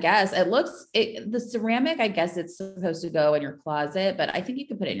mean, I guess the ceramic, I guess it's supposed to go in your closet, but I think you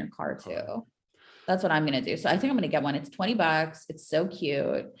can put it in your car too. That's what I'm going to do. So I think I'm going to get one. It's $20. It's so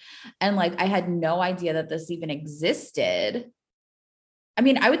cute. And like, I had no idea that this even existed. I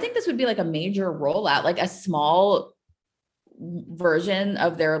mean, I would think this would be like a major rollout, like a small version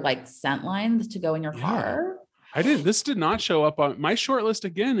of their like scent lines to go in your car. This did not show up on my short list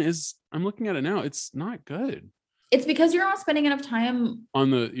again. I'm looking at it now. It's not good. It's because you're not spending enough time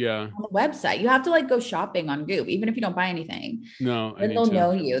on the website. You have to like go shopping on Goop, even if you don't buy anything. No, they'll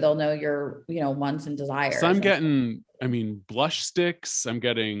know you. They'll know your, wants and desires. So I'm getting, blush sticks. I'm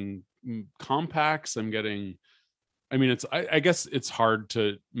getting compacts. I'm getting, I guess it's hard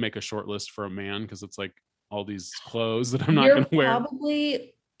to make a short list for a man because it's like all these clothes that I'm not going to wear.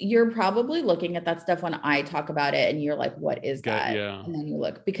 You're probably looking at that stuff when I talk about it and you're like, what is that? Yeah. And then you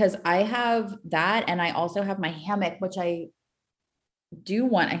look, because I have that. And I also have my hammock, which I do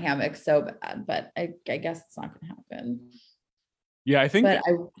want a hammock so bad, but I guess it's not going to happen. Yeah. I think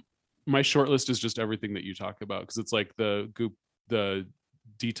my short list is just everything that you talk about. Cause it's like the Goop, the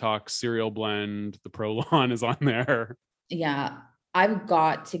detox cereal blend, the Prolon is on there. Yeah. I've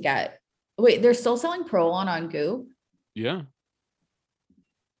got to they're still selling Prolon on Goop. Yeah.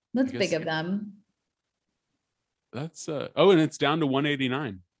 That's big of them. That's and it's down to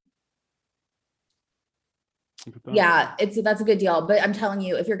 $189. Yeah, that's a good deal. But I'm telling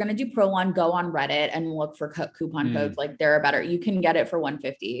you, if you're going to do Prolon, go on Reddit and look for coupon codes. Like they're better. You can get it for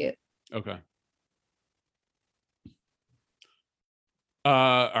 $150. Okay.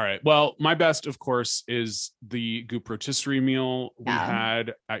 All right. Well, my best, of course, is the Goop rotisserie meal we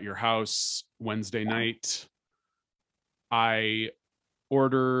had at your house Wednesday night. I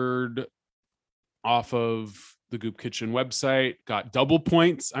ordered off of the Goop Kitchen website, got double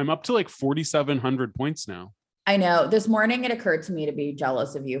points. I'm up to like 4,700 points now. I know. This morning it occurred to me to be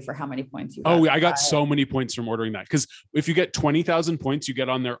jealous of you for how many points you got. Oh, I got so many points from ordering that. Because if you get 20,000 points, you get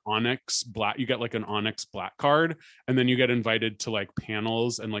on their Onyx Black, you get like an Onyx Black card, and then you get invited to like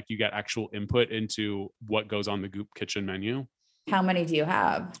panels and like you get actual input into what goes on the Goop Kitchen menu. How many do you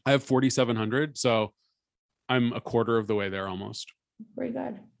have? I have 4,700. So I'm a quarter of the way there almost. Pretty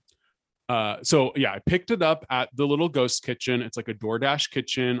good. So yeah, I picked it up at the little ghost kitchen. It's like a DoorDash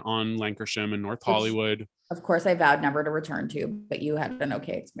kitchen on Lankershim in North Hollywood. Of course, I vowed never to return to, but you had an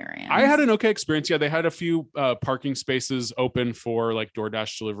okay experience. I had an okay experience. Yeah, they had a few parking spaces open for like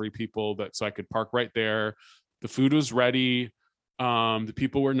DoorDash delivery people so I could park right there. The food was ready. The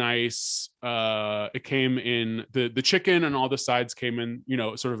people were nice. It came in the chicken and all the sides came in,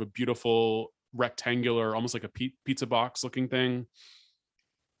 sort of a beautiful rectangular, almost like a pizza box looking thing.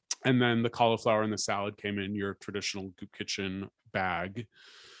 And then the cauliflower and the salad came in your traditional Goop Kitchen bag.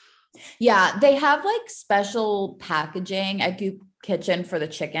 Yeah, they have like special packaging at Goop Kitchen for the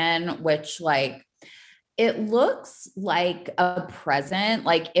chicken, which like it looks like a present.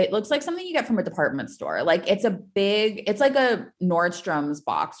 Like it looks like something you get from a department store. Like it's like a Nordstrom's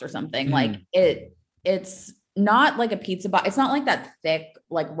box or something. Like it's not like a pizza box. It's not like that thick,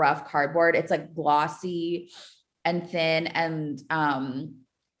 like rough cardboard. It's like glossy and thin. And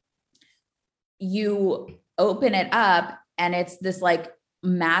you open it up and it's this like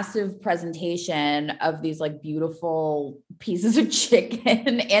massive presentation of these like beautiful pieces of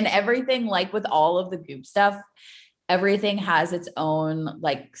chicken and everything. Like with all of the Goop stuff, everything has its own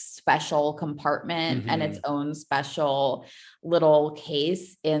like special compartment and its own special little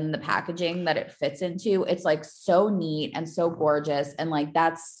case in the packaging that it fits into. It's like so neat and so gorgeous. And like,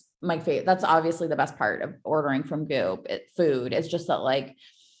 that's my favorite. That's obviously the best part of ordering from Goop. Food is just that like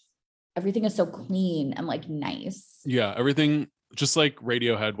everything is so clean and like nice. Yeah. Everything, just like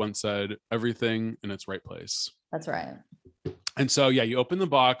Radiohead once said, everything in its right place. That's right. And so, yeah, you open the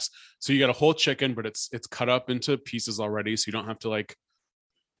box. So you got a whole chicken, but it's cut up into pieces already. So you don't have to like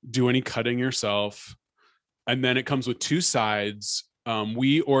do any cutting yourself. And then it comes with two sides.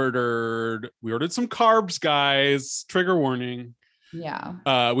 We ordered some carbs, guys. Trigger warning.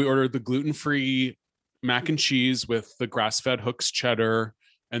 Yeah. We ordered the gluten-free mac and cheese with the grass-fed Hooks cheddar.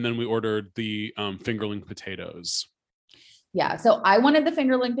 And then we ordered the fingerling potatoes. Yeah. So I wanted the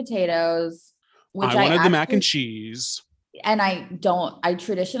fingerling potatoes, which I wanted the mac and cheese. And I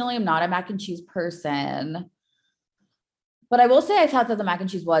traditionally am not a mac and cheese person, but I will say I thought that the mac and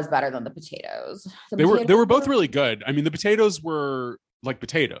cheese was better than the potatoes. They were both really good. I mean, the potatoes were like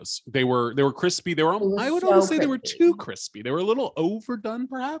potatoes. They were crispy. I would almost say they were too crispy. They were a little overdone,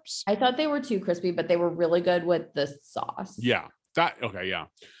 perhaps. I thought they were too crispy, but they were really good with the sauce. Yeah. Yeah.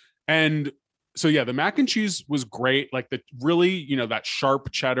 And so, yeah, the mac and cheese was great. Like that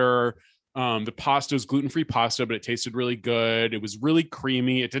sharp cheddar, the pasta was gluten-free pasta, but it tasted really good. It was really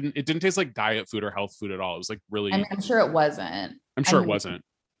creamy. It didn't taste like diet food or health food at all. It was like really, I'm sure it wasn't. It wasn't.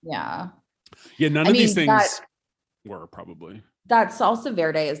 Yeah. Yeah. None of these things were probably. That salsa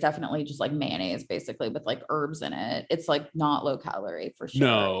verde is definitely just like mayonnaise, basically, with like herbs in it. It's like not low calorie for sure.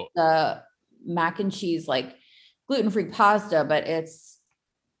 No. The mac and cheese, like gluten-free pasta, but it's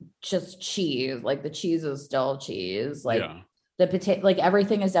just cheese. Like the cheese is still cheese. Like the potato, like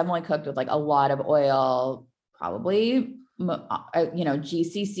everything is definitely cooked with like a lot of oil, probably,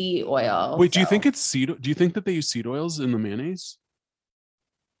 GCC oil. Wait, do you think that they use seed oils in the mayonnaise?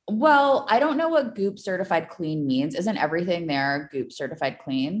 Well, I don't know what Goop certified clean means. Isn't everything there Goop certified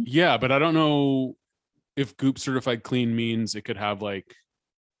clean? Yeah, but I don't know if Goop certified clean means it could have like,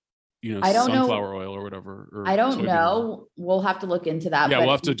 sunflower oil or whatever. Or I don't know. We'll have to look into that. Yeah, but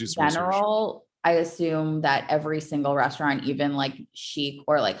we'll have to do some research. I assume that every single restaurant, even like chic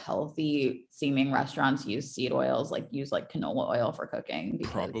or like healthy seeming restaurants, use seed oils, like use like canola oil for cooking.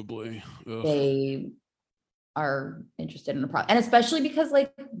 Probably. Ugh. They are interested in the product. And especially because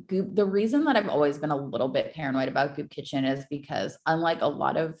like Goop, the reason that I've always been a little bit paranoid about Goop Kitchen is because unlike a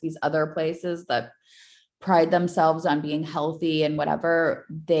lot of these other places that pride themselves on being healthy and whatever,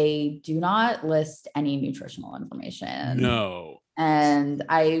 they do not list any nutritional information. No. And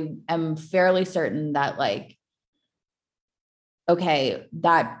I am fairly certain that like, okay,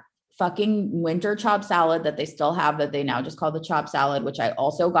 that fucking winter chop salad that they still have, that they now just call the chop salad, which I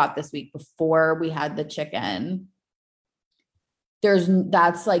also got this week before we had the chicken.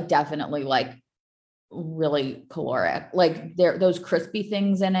 That's like definitely like really caloric. Like those crispy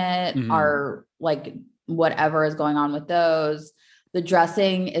things in it are like whatever is going on with those. The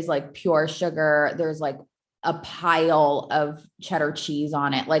dressing is like pure sugar. There's like a pile of cheddar cheese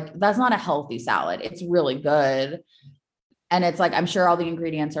on it. Like that's not a healthy salad. It's really good. And it's like, I'm sure all the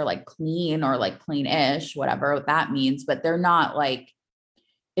ingredients are like clean or like clean-ish, whatever that means, but they're not like,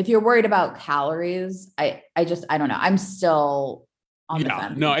 if you're worried about calories, I don't know. I'm still on the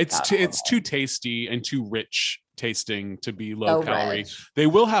fence. No, it's too tasty and too rich tasting to be low calorie. Rich. They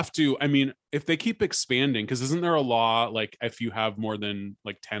will have to, I mean, if they keep expanding, because isn't there a law, like if you have more than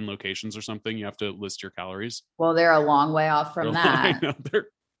like 10 locations or something, you have to list your calories? Well, they're a long way off from that. I know,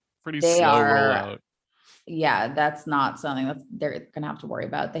 pretty They slow are, rollout. yeah, that's not something that they're gonna have to worry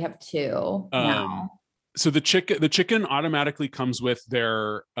about. They have two now. So the chicken automatically comes with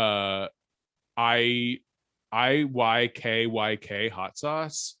their IYKYK hot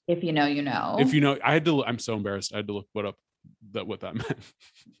sauce. If you know, you know. If you know, I'm so embarrassed. I had to look what that meant.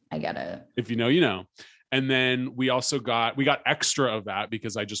 I get it. If you know, you know. And then we got extra of that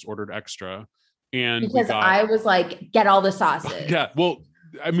because I just ordered extra. And because I was like, get all the sauces. Yeah. Well,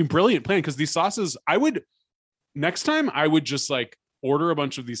 I mean, brilliant plan, because these sauces, next time I would just like order a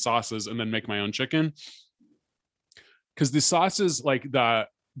bunch of these sauces and then make my own chicken. Because the sauces, like the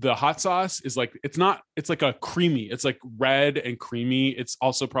hot sauce is like, it's like a creamy, it's like red and creamy. It's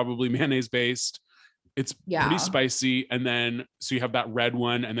also probably mayonnaise based. It's pretty spicy. And then, so you have that red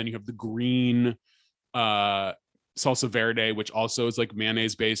one, and then you have the green salsa verde, which also is like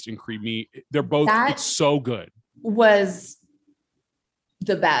mayonnaise based and creamy. They're both, it's so good. Was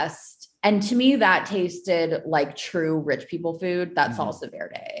the best. And to me, that tasted like true rich people food. That salsa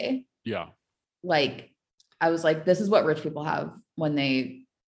verde. Yeah. Like, I was like, this is what rich people have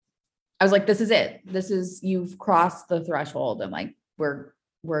I was like, this is it. You've crossed the threshold. And like, we're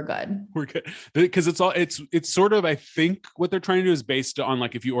good. We're good. Because it's sort of, I think what they're trying to do is based on,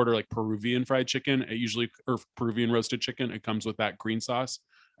 like, if you order like Peruvian fried chicken, or Peruvian roasted chicken, it comes with that green sauce.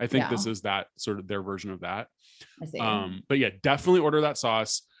 I think this is that sort of their version of that. I see. But yeah, definitely order that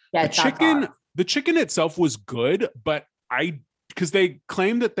sauce. Yeah, the chicken itself was good, but because they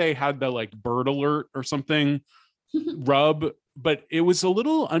claimed that they had the like bird alert or something rub, but it was a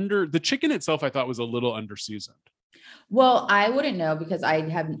little the chicken itself, I thought, was a little under seasoned. Well, I wouldn't know because I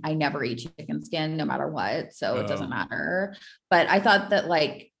never eat chicken skin no matter what. So it doesn't matter. But I thought that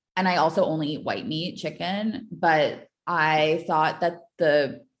like, and I also only eat white meat chicken, but I thought that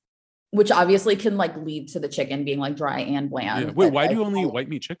which obviously can like lead to the chicken being like dry and bland. Yeah. Wait, why do you only eat white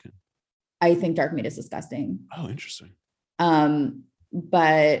meat chicken? I think dark meat is disgusting. Oh, interesting.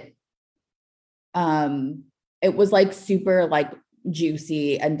 But it was like super like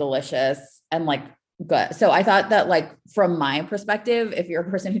juicy and delicious and like good. So I thought that, like, from my perspective, if you're a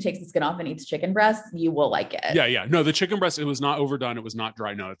person who takes the skin off and eats chicken breast, you will like it. Yeah. No, the chicken breast, it was not overdone. It was not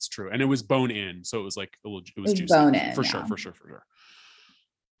dry. No, it's true. And it was bone in. So it was like, it was juicy. Bone in. For sure.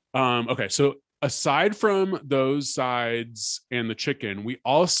 Okay. So aside from those sides and the chicken, we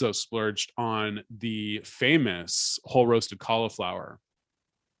also splurged on the famous whole roasted cauliflower.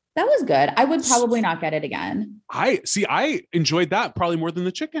 That was good. I would probably not get it again. I enjoyed that probably more than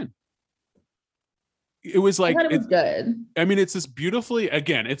the chicken. It was like, it was good. I mean, it's this beautifully,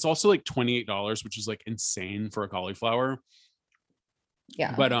 again, it's also like $28, which is like insane for a cauliflower.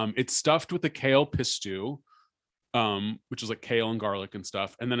 Yeah. But it's stuffed with a kale pistou, which is like kale and garlic and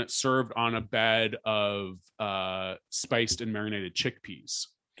stuff. And then it's served on a bed of spiced and marinated chickpeas.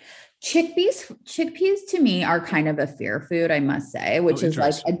 Chickpeas to me are kind of a fear food, I must say, which is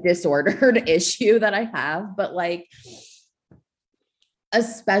like a disordered issue that I have. But like,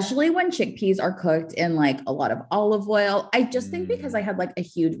 especially when chickpeas are cooked in like a lot of olive oil. I just think because I had like a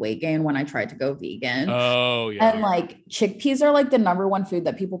huge weight gain when I tried to go vegan. Oh yeah. And like chickpeas are like the number one food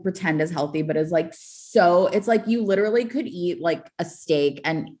that people pretend is healthy, but is like, so it's like you literally could eat like a steak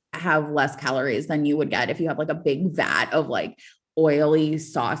and have less calories than you would get if you have like a big vat of like oily,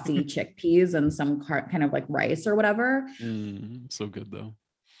 saucy chickpeas and some kind of like rice or whatever. So good though.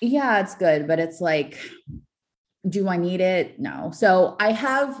 Yeah, it's good, but it's like, do I need it? No. So I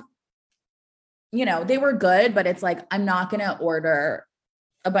have, they were good, but it's like, I'm not going to order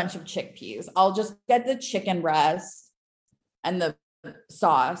a bunch of chickpeas. I'll just get the chicken breast and the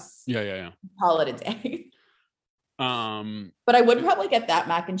sauce. Yeah. Call it a day. But I would probably get that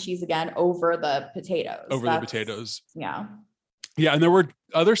mac and cheese again over the potatoes. Yeah. Yeah, and there were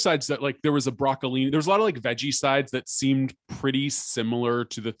other sides that, like, there was a broccolini. There was a lot of like veggie sides that seemed pretty similar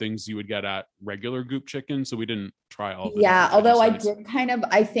to the things you would get at regular Goop chicken. So we didn't try all of it. Yeah, although I did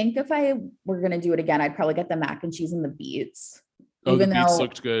I think if I were going to do it again, I'd probably get the mac and cheese and the beets. Oh, the beets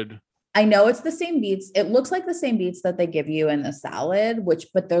looked good. I know it's the same beets. It looks like the same beets that they give you in the salad,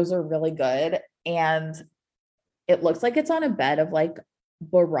 but those are really good. And it looks like it's on a bed of like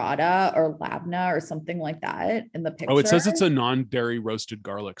burrata or labna or something like that in the picture. Oh, it says it's a non-dairy roasted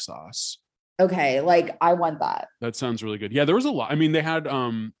garlic sauce. Okay, like I want that. That sounds really good. Yeah, there was a lot. I mean, they had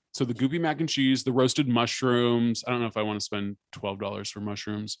so the goopy mac and cheese, the roasted mushrooms. I don't know if I want to spend $12 for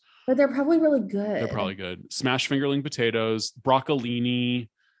mushrooms, but they're probably really good. They're probably good. Smashed fingerling potatoes, broccolini,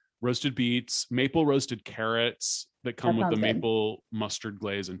 roasted beets, maple roasted carrots that come with the maple mustard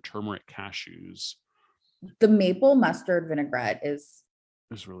glaze and turmeric cashews. The maple mustard vinaigrette is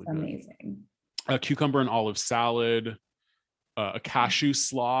really amazing. A cucumber and olive salad. a cashew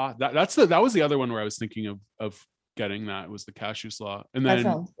slaw. That was the other one where I was thinking of getting. That was the cashew slaw, and That then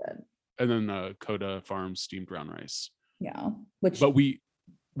sounds good. Coda Farms steamed brown rice. Yeah. Which, But we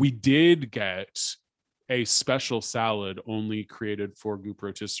did get a special salad only created for Goop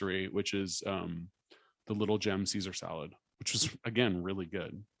Rotisserie, which is the Little Gem Caesar salad, which was again really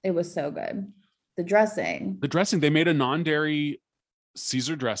good. it was so good. The dressing. They made a non-dairy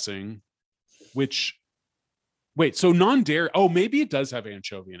Caesar dressing, which so non-dairy, oh, maybe it does have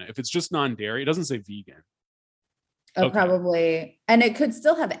anchovy in it. If it's just non-dairy, it doesn't say vegan. Oh, Okay. probably. And it could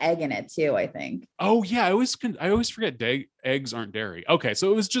still have egg in it too, I think. Oh yeah, I always forget eggs aren't dairy. Okay,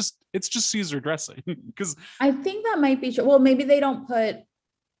 so it's just Caesar dressing because I think that might be true. Well, maybe they don't put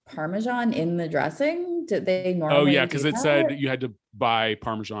Parmesan in the dressing. Did they normally? oh yeah, because do it that? said you had to buy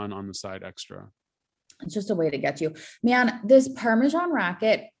Parmesan on the side extra. It's just a way to get you. Man, this Parmesan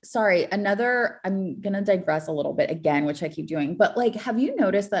racket, sorry, I'm going to digress a little bit again, which I keep doing, but like, have you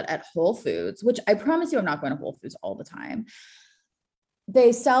noticed that at Whole Foods, which I promise you I'm not going to Whole Foods all the time,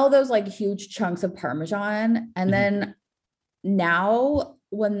 they sell those like huge chunks of Parmesan. And then now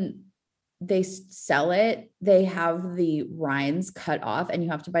when they sell it, they have the rinds cut off and you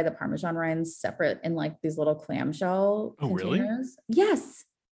have to buy the Parmesan rinds separate in like these little clamshell really? containers. Yes.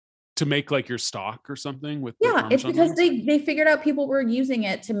 To make like your stock or something with Yeah, it's Parmesan because rinds? they figured out people were using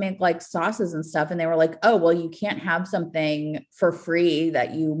it to make like sauces and stuff. And they were like, oh, well, you can't have something for free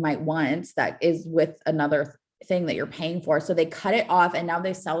that you might want that is with another thing that you're paying for. So they cut it off and now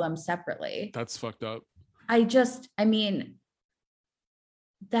they sell them separately. That's fucked up. I mean,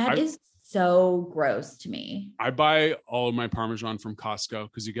 that is so gross to me. I buy all of my Parmesan from Costco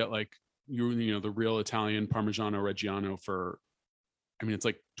because you get like you know the real Italian Parmigiano Reggiano for, I mean, it's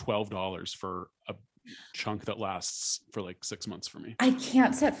like $12 for a chunk that lasts for like 6 months for me. I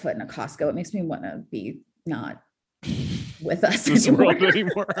can't set foot in a Costco. It makes me want to be not with us This anymore. world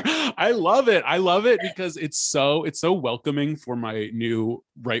anymore. I love it because it's so welcoming for my new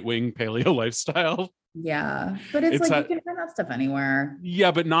right-wing paleo lifestyle. Yeah, but it's like you can find that stuff anywhere.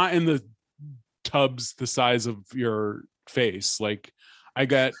 Yeah, but not in the tubs the size of your face. Like I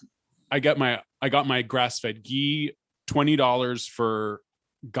got my grass-fed ghee, $20 for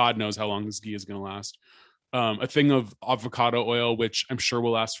God knows how long this ghee is going to last. A thing of avocado oil, which I'm sure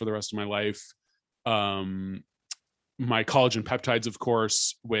will last for the rest of my life. My collagen peptides, of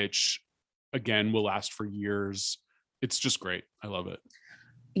course, which again will last for years. It's just great. I love it.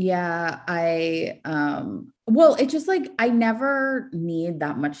 Yeah, well, it's just like I never need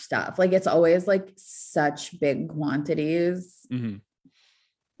that much stuff. Like it's always like such big quantities.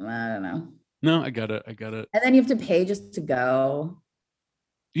 Mm-hmm. I don't know. No, I got it. And then you have to pay just to go.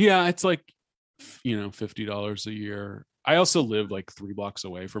 Yeah, it's like, $50 a year. I also live like 3 blocks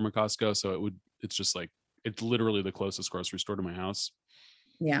away from a Costco, so it's just like, it's literally the closest grocery store to my house.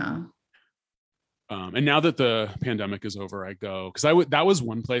 Yeah. And now that the pandemic is over, I go, because that was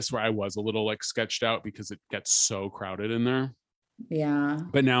one place where I was a little like sketched out because it gets so crowded in there. Yeah.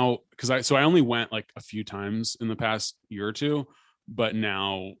 But now, I only went like a few times in the past year or two, but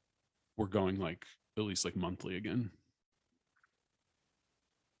now we're going like at least like monthly again.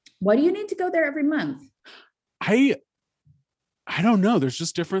 Why do you need to go there every month? I don't know. There's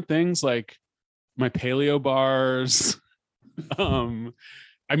just different things like my paleo bars.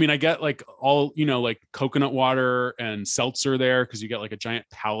 I mean, I get like all, like coconut water and seltzer there because you get like a giant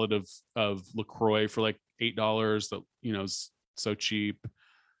pallet of LaCroix for like $8 that, is so cheap.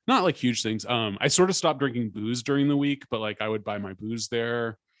 Not like huge things. I sort of stopped drinking booze during the week, but like I would buy my booze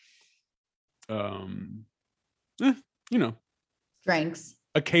there. Drinks.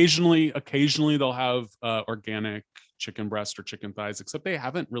 Occasionally they'll have organic chicken breast or chicken thighs, except they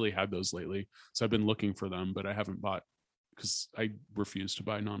haven't really had those lately. So I've been looking for them, but I haven't bought because I refuse to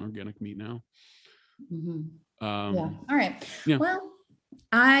buy non-organic meat now. Mm-hmm. Yeah. All right. Yeah. Well,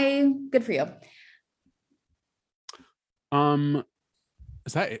 good for you.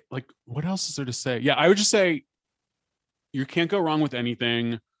 Is that it? Like, what else is there to say? Yeah, I would just say you can't go wrong with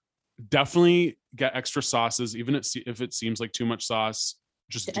anything. Definitely get extra sauces, even if it seems like too much sauce.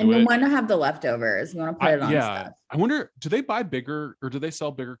 Just do and you it. want to have the leftovers. You want to put it on stuff. I wonder, do they buy bigger or do they sell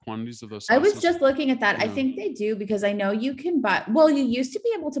bigger quantities of those sauces? I was just looking at that. Yeah. I think they do because I know you can buy, well, you used to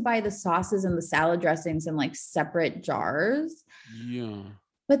be able to buy the sauces and the salad dressings in like separate jars. Yeah.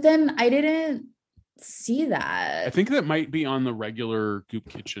 But then I didn't see that. I think that might be on the regular Goop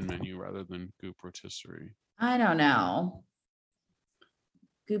Kitchen menu rather than Goop Rotisserie. I don't know.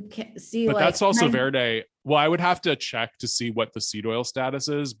 But that's also Verde. Well, I would have to check to see what the seed oil status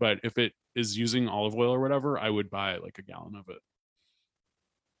is, but if it is using olive oil or whatever, I would buy like a gallon of it.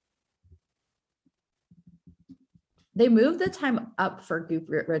 They moved the time up for Goop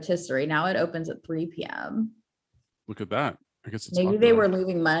Rotisserie. Now it opens at 3 p.m. Look at that. I guess it's Maybe they were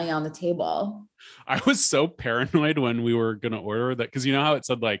leaving money on the table. I was so paranoid when we were going to order that, because you know how it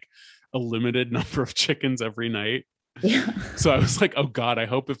said like a limited number of chickens every night. Yeah. So I was like, oh God, I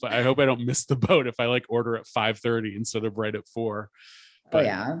hope I don't miss the boat if I like order at 5:30 instead of right at 4. But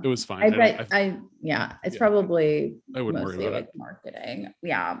it was fine. It's probably I wouldn't mostly worry about like marketing.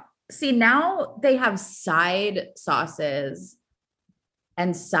 Yeah. See, now they have side sauces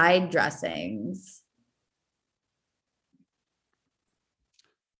and side dressings.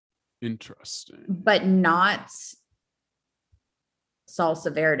 Interesting. But not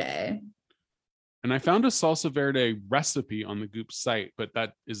salsa verde. And I found a salsa verde recipe on the Goop site, but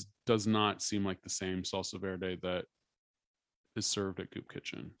that does not seem like the same salsa verde that is served at Goop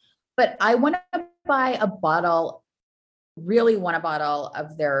Kitchen. But I want to buy really want a bottle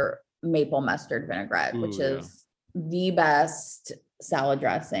of their maple mustard vinaigrette, which is the best salad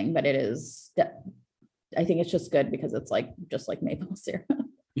dressing, but I think it's just good because it's like just like maple syrup.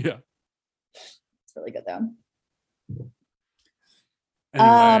 Yeah. It's really good though.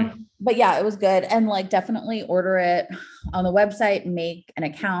 Anyway. But yeah, it was good. And like definitely order it on the website, make an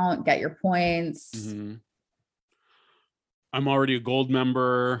account, get your points. Mm-hmm. I'm already a gold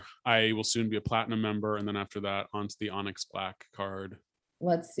member. I will soon be a platinum member. And then after that, onto the Onyx Black card.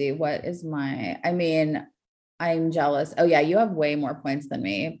 Let's see. What is I'm jealous. Oh yeah, you have way more points than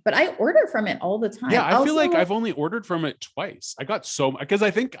me, but I order from it all the time. Yeah, I feel like I've only ordered from it twice. I got because I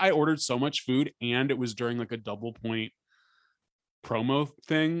think I ordered so much food and it was during like a double point promo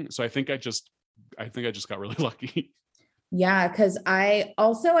thing. So I think I just got really lucky. Yeah, because I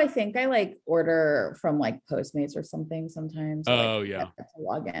think I like order from like Postmates or something sometimes. Oh yeah. To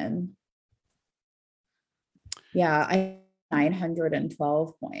log in. Yeah, I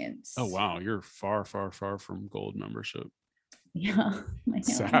 912 points. Oh wow, you're far, far, far from gold membership. Yeah.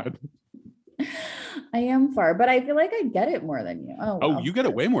 Sad. I am far, but I feel like I get it more than you. Oh, you get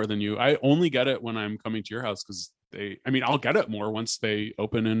it way more than you. I only get it when I'm coming to your house because I'll get it more once they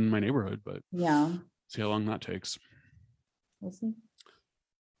open in my neighborhood, but yeah. See how long that takes. We'll see.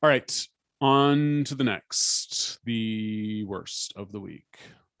 All right. On to the next, the worst of the week.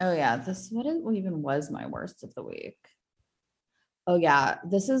 Oh yeah. What even was my worst of the week? Oh yeah.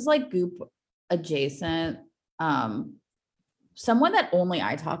 This is like Goop adjacent. Someone that only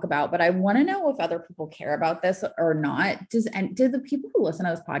I talk about, but I want to know if other people care about this or not. Do the people who listen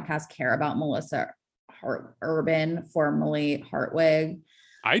to this podcast care about Melissa Urban, formerly Hartwig?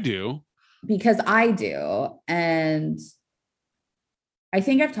 I do. Because I do. And I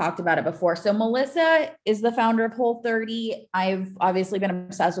think I've talked about it before. So Melissa is the founder of Whole30. I've obviously been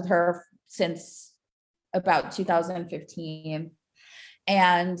obsessed with her since about 2015.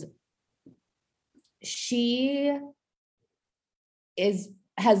 And she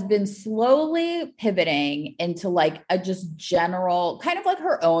has been slowly pivoting into like a just general kind of like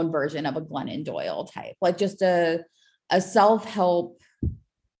her own version of a Glennon Doyle type, like just a self-help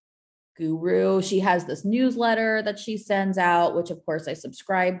guru. She has this newsletter that she sends out, which of course I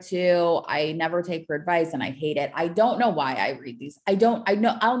subscribe to. I never take her advice and I hate it. I don't know why I read these.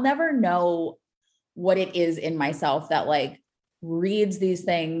 I'll never know what it is in myself that like reads these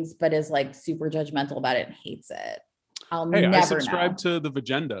things, but is like super judgmental about it and hates it. I subscribe to the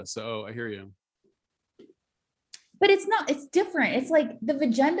Vagenda, so I hear you. But it's different. It's like the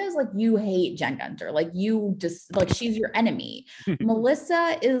Vagenda is like, you hate Jen Gunter. Like you just like, she's your enemy.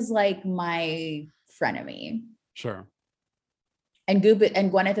 Melissa is like my frenemy. Sure. And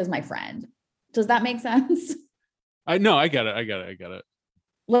Gwyneth is my friend. Does that make sense? I get it.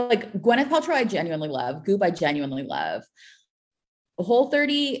 Like Gwyneth Paltrow, I genuinely love. Goop, I genuinely love.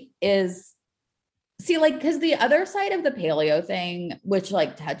 Whole30 is, see, like, because the other side of the paleo thing, which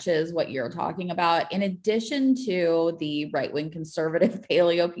like touches what you're talking about, in addition to the right-wing conservative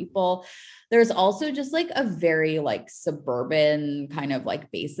paleo people, there's also just like a very like suburban kind of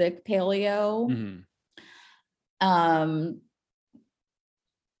like basic paleo. Mm-hmm.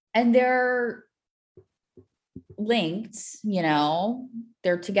 And they're linked,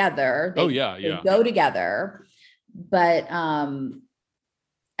 they're together. They go together. But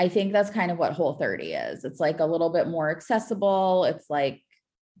I think that's kind of what Whole30 is. It's like a little bit more accessible. It's like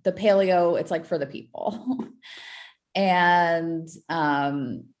the paleo, it's like for the people. And I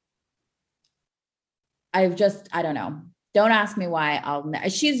don't know. Don't ask me why.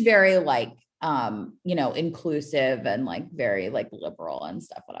 She's very like, inclusive and like very like liberal and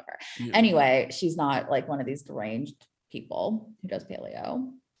stuff, whatever. Yeah. Anyway, she's not like one of these deranged people who does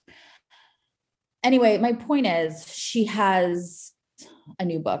paleo. Anyway, my point is she has a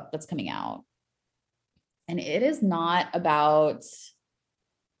new book that's coming out And it is not about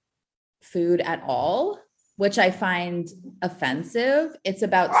food at all, which I find offensive. It's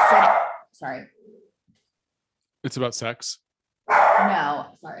about sorry. It's about sex. No,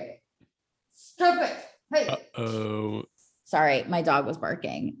 sorry. Stop it. Hey. Oh. Sorry, my dog was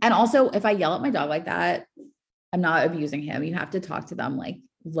barking. And also, if I yell at my dog like that, I'm not abusing him. You have to talk to them like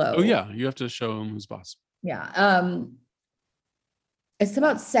low. Oh yeah, you have to show him who's boss. Yeah. It's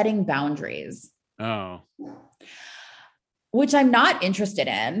about setting boundaries. Oh. Which I'm not interested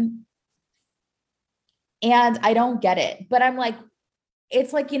in. And I don't get it. But I'm like,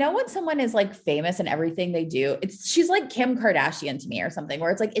 it's like, you know, when someone is like famous and everything they do, she's like Kim Kardashian to me or something, where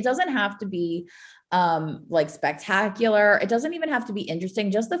it's like, it doesn't have to be like spectacular. It doesn't even have to be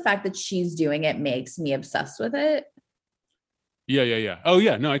interesting. Just the fact that she's doing it makes me obsessed with it. Yeah. Oh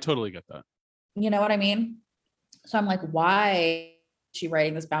yeah. No, I totally get that. You know what I mean? So I'm like, why is she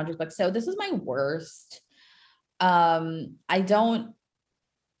writing this boundaries book? So this is my worst. I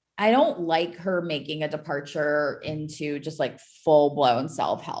don't like her making a departure into just like full blown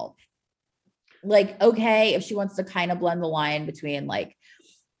self-help. Like, okay, if she wants to kind of blend the line between like,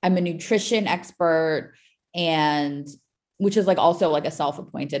 I'm a nutrition expert, and which is like also like a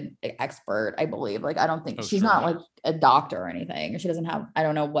self-appointed expert, I believe. Like, I don't think she's not like a doctor or anything. She doesn't have, I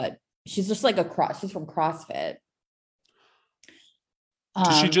don't know what, she's just like she's from CrossFit.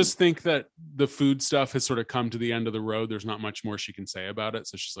 Does she just think that the food stuff has sort of come to the end of the road? There's not much more she can say about it.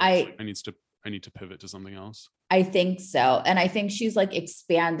 So she's like, I need to pivot to something else. I think so. And I think she's like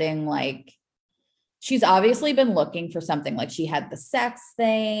expanding, like she's obviously been looking for something. Like she had the sex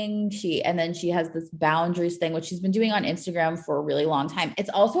thing, and then she has this boundaries thing, which she's been doing on Instagram for a really long time. It's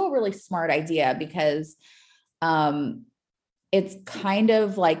also a really smart idea because it's kind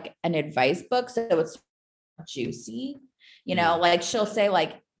of like an advice book. So it's juicy. You know, like she'll say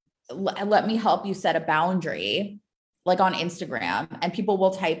like, let me help you set a boundary, like on Instagram, and people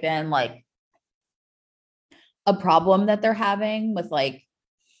will type in like a problem that they're having with like,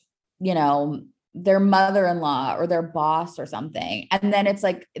 you know, their mother-in-law or their boss or something. And then it's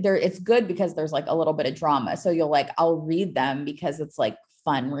like it's good because there's like a little bit of drama. So I'll read them because it's like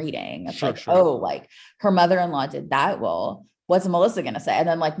fun reading. It's oh, like her mother-in-law did that. Well, what's Melissa going to say? And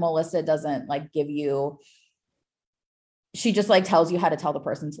then like Melissa doesn't like give you, she just like tells you how to tell the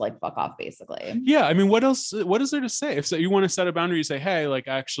person to like fuck off, basically. Yeah. I mean, what else? What is there to say? If you want to set a boundary, you say, hey, like,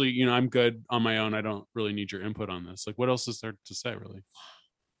 actually, you know, I'm good on my own. I don't really need your input on this. Like, what else is there to say, really?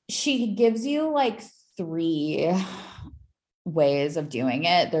 She gives you like 3 ways of doing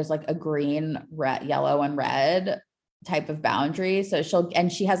it. There's like a green, red, yellow, and red type of boundary. So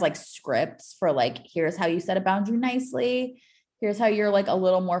she has like scripts for like, here's how you set a boundary nicely. Here's how you're like a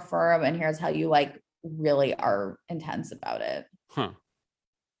little more firm. And here's how you like really are intense about it. Huh.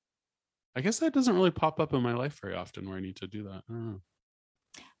 I guess that doesn't really pop up in my life very often where I need to do that. I don't know.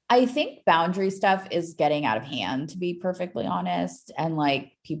 I think boundary stuff is getting out of hand, to be perfectly honest. And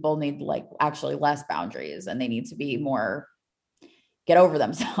like people need like actually less boundaries, and they need to be more, get over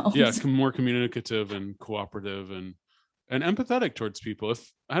themselves. Yeah, more communicative and cooperative and empathetic towards people. If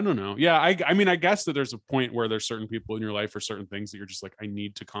I don't know. Yeah, I mean, I guess that there's a point where there's certain people in your life or certain things that you're just like, I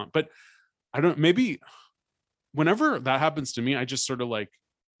need to but I don't, maybe whenever that happens to me, I just sort of like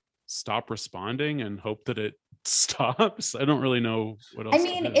stop responding and hope that it stops. I don't really know what else. I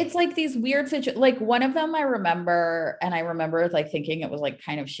mean, it's like these weird situations. Like one of them I remember like thinking it was like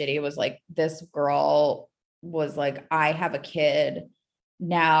kind of shitty. It was like this girl was like, I have a kid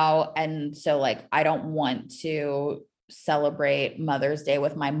now. And so like, I don't want to celebrate Mother's Day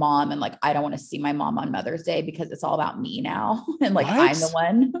with my mom, and like I don't want to see my mom on Mother's Day because it's all about me now, and like what? I'm the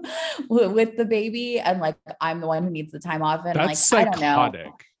one with the baby, and like I'm the one who needs the time off, and that's like psychotic. I don't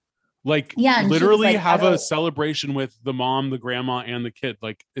know. Like, yeah, literally like, have a celebration with the mom, the grandma, and the kid.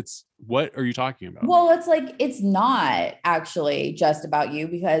 Like, it's, what are you talking about? Well, it's like, it's not actually just about you,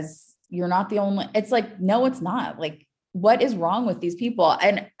 because you're not the only, it's like, no, it's not. Like, what is wrong with these people?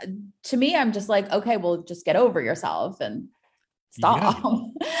 And to me, I'm just like, okay, well, just get over yourself and stop.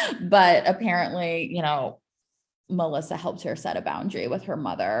 Yeah. But apparently, you know, Melissa helped her set a boundary with her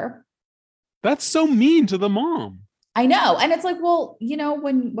mother. That's so mean to the mom. I know. And it's like, well, you know,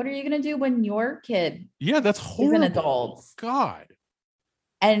 what are you going to do when your kid that's horrible. Is an adult? God.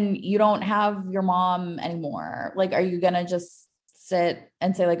 And you don't have your mom anymore. Like, are you going to just sit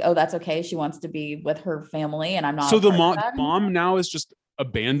and say like, oh, that's okay, she wants to be with her family and I'm not? So the mom now is just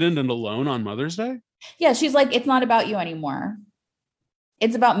abandoned and alone on Mother's Day? Yeah. She's like, it's not about you anymore.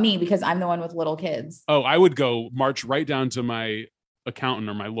 It's about me because I'm the one with little kids. Oh, I would go march right down to my accountant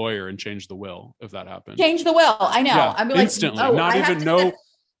or my lawyer and change the will if that happened. Change the will. I know. Yeah, I mean, like, instantly. Not even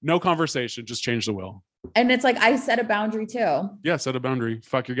no conversation. Just change the will. And it's like, I set a boundary too. Yeah, set a boundary.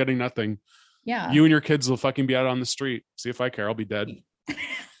 Fuck, you're getting nothing. Yeah. You and your kids will fucking be out on the street. See if I care. I'll be dead.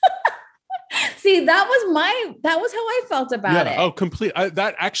 See, that was how I felt about it. Oh, complete.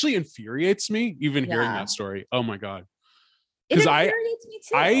 That actually infuriates me, even hearing that story. Oh my God. Because me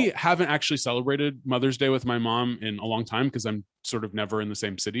too. I haven't actually celebrated Mother's Day with my mom in a long time because I'm sort of never in the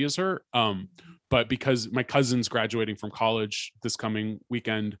same city as her. But because my cousin's graduating from college this coming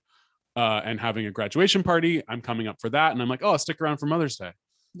weekend and having a graduation party, I'm coming up for that. And I'm like, oh, I'll stick around for Mother's Day.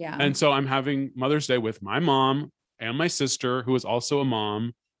 Yeah. And so I'm having Mother's Day with my mom and my sister, who is also a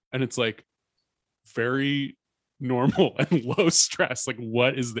mom. And it's like very normal and low stress. Like,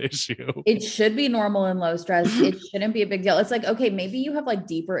 what is the issue? It should be normal and low stress. It shouldn't be a big deal. It's like, okay, maybe you have like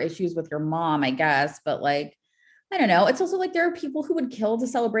deeper issues with your mom, I guess, but like, I don't know. It's also like there are people who would kill to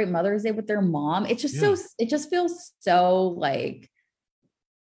celebrate Mother's Day with their mom. It's just it just feels so like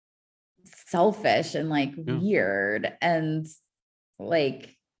selfish and like weird. And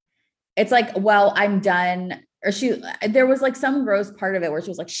like, it's like, well, I'm done. Or there was like some gross part of it where she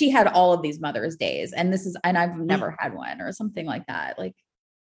was like, she had all of these Mother's Days and I've never had one or something like that. Like,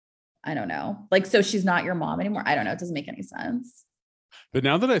 I don't know. Like, so she's not your mom anymore. I don't know. It doesn't make any sense. But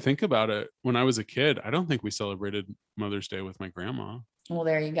now that I think about it, when I was a kid, I don't think we celebrated Mother's Day with my grandma. Well,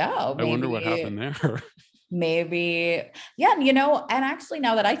 there you go. I wonder what happened there. Maybe. Yeah. You know, and actually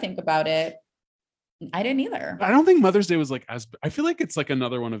now that I think about it, I didn't either. I don't think Mother's Day was like I feel like it's like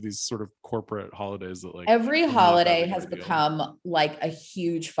another one of these sort of corporate holidays that like every holiday has become like a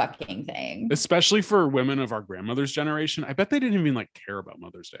huge fucking thing. Especially for women of our grandmother's generation. I bet they didn't even like care about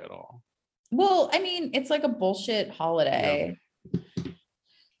Mother's Day at all. Well, I mean, it's like a bullshit holiday. Yeah.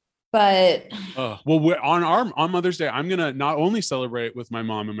 But well, on Mother's Day, I'm gonna not only celebrate with my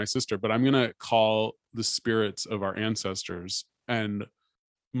mom and my sister, but I'm gonna call the spirits of our ancestors and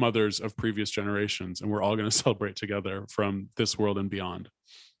mothers of previous generations, and we're all going to celebrate together from this world and beyond.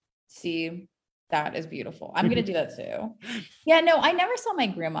 See, that is beautiful. I'm going to do that too. Yeah, no, I never saw my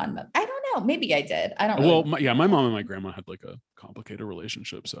grandma. I don't know. Maybe I did. I don't know. Well, my mom and my grandma had like a complicated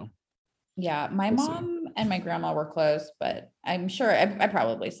relationship. So yeah, my mom and my grandma were close, but I'm sure I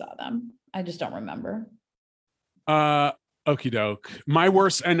probably saw them. I just don't remember. Okie doke. My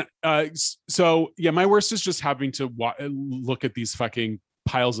worst. And my worst is just having to look at these fucking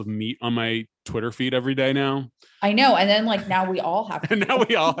piles of meat on my Twitter feed every day now. I know. And then like now we all have to. And now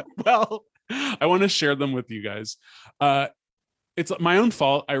well, I want to share them with you guys. It's my own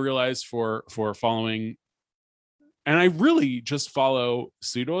fault, I realize, for following, and I really just follow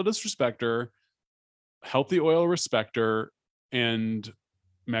Pseudo Disrespector, Healthy Oil Respector, and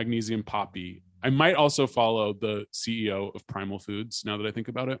Magnesium Poppy. I might also follow the CEO of Primal Foods now that I think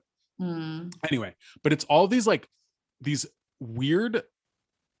about it. Anyway, but it's all these like these weird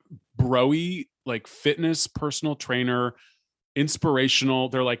broy like fitness personal trainer, inspirational.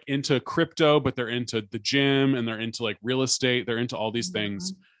 They're like into crypto, but they're into the gym and they're into like real estate. They're into all these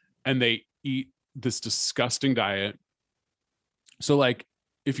things, and they eat this disgusting diet. So like,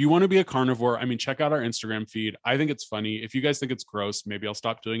 if you want to be a carnivore, I mean, check out our Instagram feed. I think it's funny. If you guys think it's gross, maybe I'll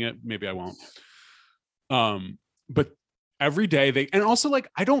stop doing it. Maybe I won't. But every day and also like,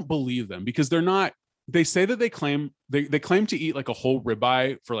 I don't believe them because they're not. They say that they claim to eat like a whole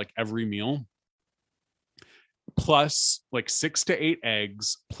ribeye for like every meal, plus like 6 to 8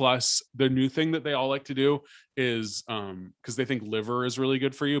 eggs, plus the new thing that they all like to do is because they think liver is really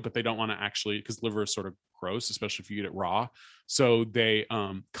good for you, but they don't want to actually, because liver is sort of gross, especially if you eat it raw. So they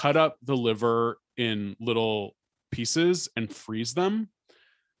cut up the liver in little pieces and freeze them,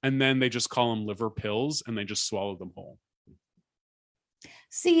 and then they just call them liver pills and they just swallow them whole.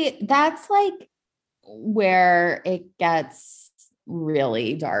 See, that's like where it gets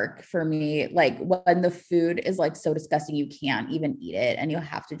really dark for me. Like when the food is like so disgusting you can't even eat it and you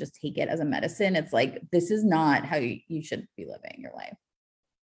have to just take it as a medicine. It's like, this is not how you should be living your life.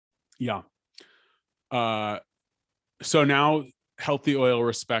 Yeah. So now Healthy Oil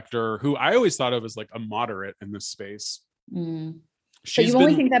Respector, who I always thought of as like a moderate in this space. So you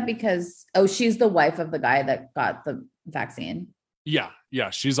only think that because she's the wife of the guy that got the vaccine. Yeah.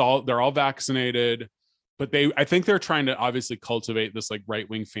 They're all vaccinated, but I think they're trying to obviously cultivate this like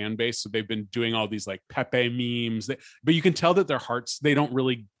right-wing fan base. So they've been doing all these like Pepe memes, but you can tell that their hearts, they don't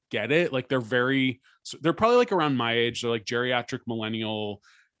really get it. Like they're probably like around my age. They're like geriatric millennial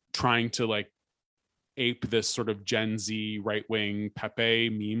trying to like ape this sort of Gen Z right-wing Pepe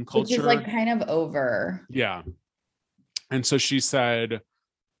meme culture. Which is like kind of over. Yeah. And so she said,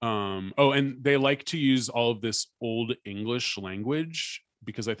 and they like to use all of this old English language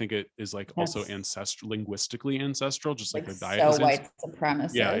because I think it is like also linguistically ancestral, just like the diet. So white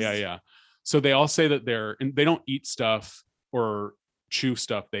supremacist. Yeah. So they all say that they don't eat stuff or chew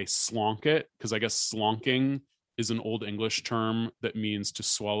stuff. They slonk it, because I guess slonking is an old English term that means to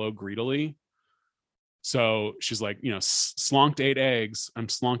swallow greedily. So she's like, slonked 8 eggs. I'm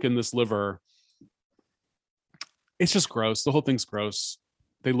slonking this liver. It's just gross. The whole thing's gross.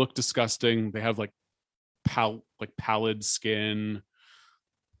 They look disgusting. They have like pallid skin,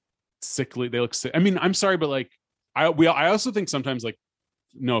 sickly. They look sick. I mean, I'm sorry, but like I also think sometimes, like,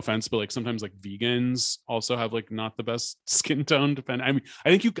 no offense, but like sometimes like vegans also have like not the best skin tone. I mean, I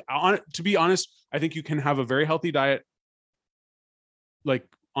think to be honest, I think you can have a very healthy diet, like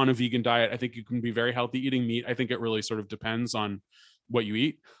on a vegan diet. I think you can be very healthy eating meat. I think it really sort of depends on what you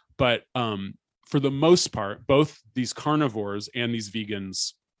eat. But for the most part, both these carnivores and these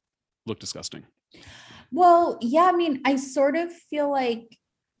vegans look disgusting. Well, yeah, I mean, I sort of feel like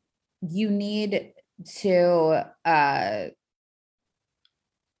you need to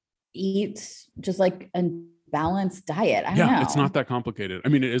eat just like a balanced diet. I don't know. It's not that complicated. I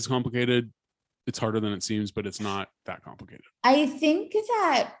mean, it is complicated. It's harder than it seems, but it's not that complicated. I think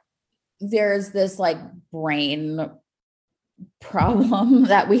that there's this like brain problem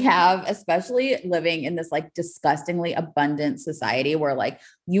that we have, especially living in this like disgustingly abundant society where like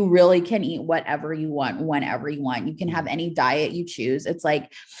you really can eat whatever you want, whenever you want. You can have any diet you choose. It's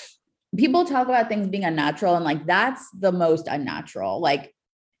like people talk about things being unnatural, and like that's the most unnatural. Like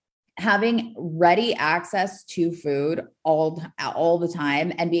having ready access to food all the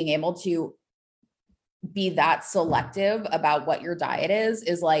time and being able to be that selective about what your diet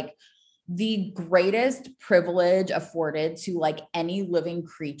is like the greatest privilege afforded to like any living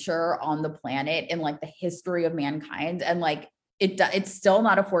creature on the planet in like the history of mankind. And like it's still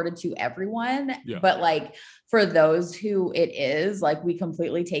not afforded to everyone, but like for those who it is, like we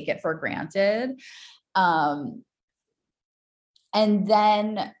completely take it for granted. And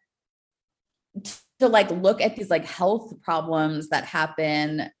then to like look at these like health problems that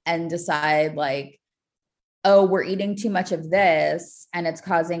happen and decide like, oh, we're eating too much of this and it's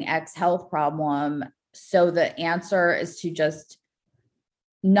causing X health problem. So the answer is to just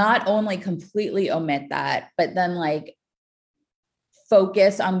not only completely omit that, but then like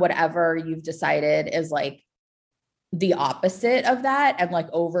focus on whatever you've decided is like the opposite of that and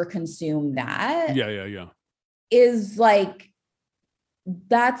like overconsume that. Yeah. Is like,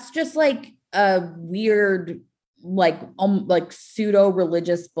 that's just like a weird, like pseudo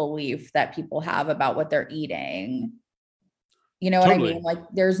religious belief that people have about what they're eating. You know what I mean? Like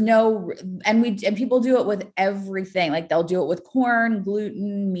there's no, and people do it with everything. Like they'll do it with corn,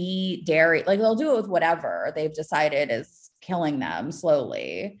 gluten, meat, dairy, like they'll do it with whatever they've decided is killing them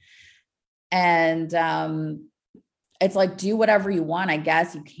slowly. And it's like, do whatever you want. I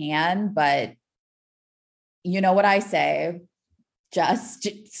guess you can, but you know what I say? Just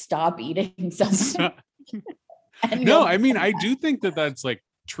stop eating something. No, I mean, I do think that that's like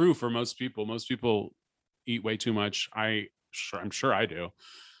true for most people. Most people eat way too much. I'm sure I do.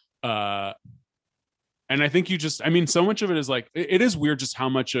 And I think so much of it is like, it is weird just how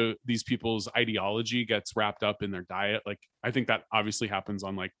much of these people's ideology gets wrapped up in their diet. Like, I think that obviously happens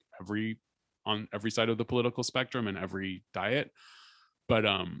on like on every side of the political spectrum and every diet. But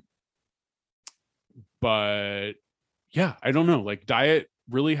yeah, I don't know. Like diet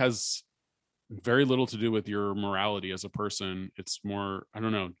really has very little to do with your morality as a person. It's more, I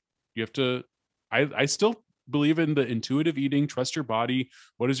don't know. You have to, I still believe in the intuitive eating. Trust your body.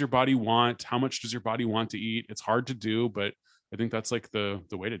 What does your body want? How much does your body want to eat? It's hard to do, but I think that's like the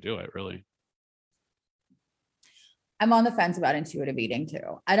way to do it, really. I'm on the fence about intuitive eating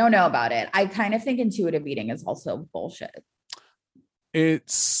too. I don't know about it. I kind of think intuitive eating is also bullshit.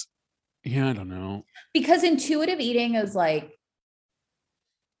 Yeah, I don't know. Because intuitive eating is like,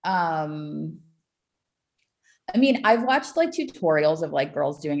 I mean, I've watched like tutorials of like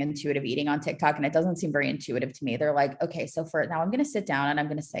girls doing intuitive eating on TikTok, and it doesn't seem very intuitive to me. They're like, okay, so for now, I'm going to sit down and I'm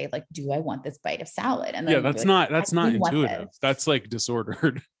going to say like, do I want this bite of salad? And then that's not intuitive. That's like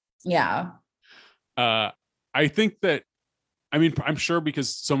disordered. Yeah. I think that, I mean, I'm sure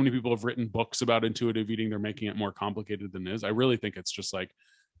because so many people have written books about intuitive eating, they're making it more complicated than it is. I really think it's just like,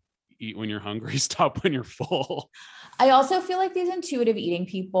 eat when you're hungry, stop when you're full. I also feel like these intuitive eating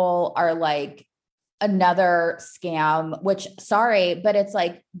people are like another scam, which sorry, but it's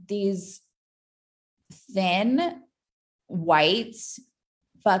like these thin white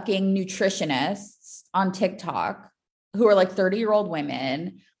fucking nutritionists on TikTok who are like 30-year-old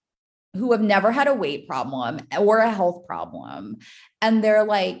women who have never had a weight problem or a health problem. And they're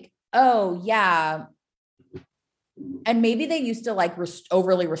like, oh yeah. And maybe they used to like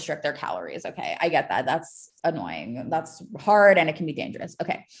overly restrict their calories. Okay. I get that. That's annoying. That's hard and it can be dangerous.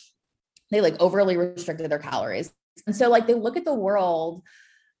 Okay. They like overly restricted their calories. And so like they look at the world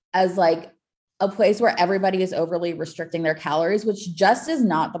as like a place where everybody is overly restricting their calories, which just is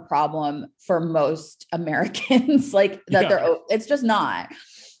not the problem for most Americans. Like that it's just not.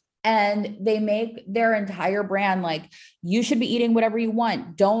 And they make their entire brand like, you should be eating whatever you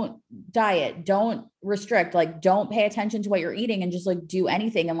want. Don't diet, don't restrict, like don't pay attention to what you're eating and just like do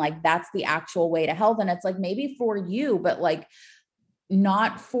anything. And like, that's the actual way to health. And it's like, maybe for you, but like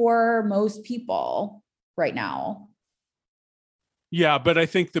not for most people right now. Yeah. But I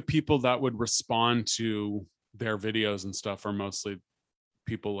think the people that would respond to their videos and stuff are mostly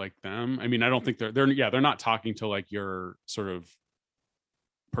people like them. I mean, I don't think they're not talking to like your sort of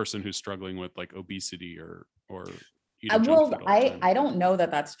person who's struggling with like obesity or well, I don't know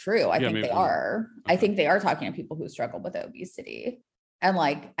that that's true. I think maybe. they are. Okay. I think they are talking to people who struggle with obesity. And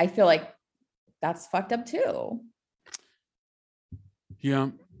like, I feel like that's fucked up too. Yeah,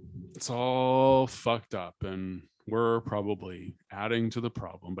 it's all fucked up. And we're probably adding to the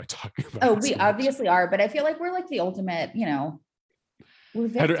problem by talking about it. We obviously are. But I feel like we're like the ultimate, you know, we're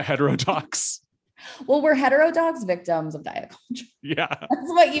heterodox. Well, we're heterodox victims of diet culture. Yeah. That's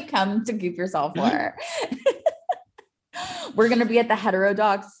what you come to Goop Yourself for. We're going to be at the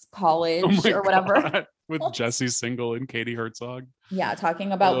heterodox college or whatever. God. With Jesse Single and Katie Herzog. Yeah.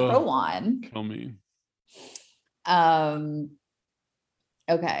 Talking about Pro-On. Kill me.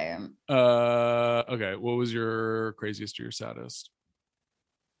 Okay. Okay. What was your craziest or your saddest?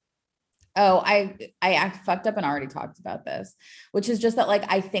 Oh, I fucked up and already talked about this, which is just that like,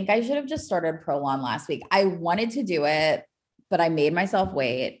 I think I should have just started Pro-On last week. I wanted to do it, but I made myself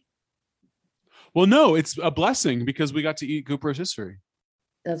wait. Well, no, it's a blessing because we got to eat Goop Rotisserie.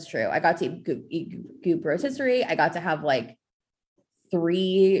 That's true. I got to eat Goop Rotisserie. I got to have like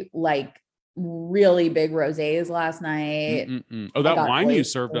 3 like really big rosés last night. Oh, that wine you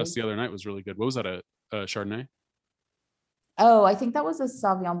served us the other night was really good. What was that? A Chardonnay? Oh, I think that was a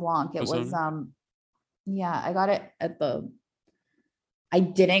Sauvignon Blanc. It was, yeah, I got it I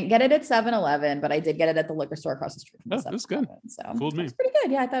didn't get it at 7-Eleven, but I did get it at the liquor store across the street. Oh, that's good. So fooled me. It's pretty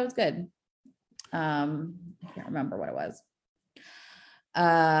good. Yeah, I thought it was good. I can't remember what it was.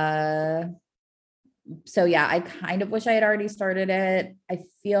 So yeah, I kind of wish I had already started it. I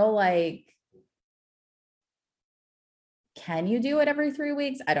feel like, can you do it every 3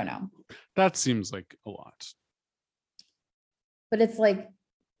 weeks? I don't know. That seems like a lot. But it's like,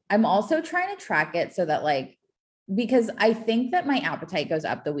 I'm also trying to track it so that like, because I think that my appetite goes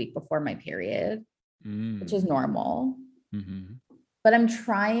up the week before my period, which is normal. Mm-hmm. But I'm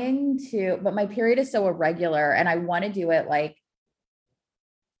trying to, but my period is so irregular and I want to do it like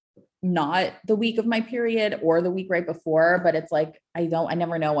not the week of my period or the week right before, but it's like, I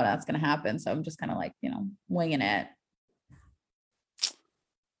never know when that's going to happen. So I'm just kind of like, you know, winging it.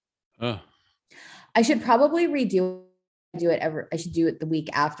 I should probably I should do it the week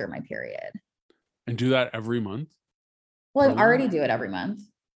after my period. And do that every month? Well, I already do it every month.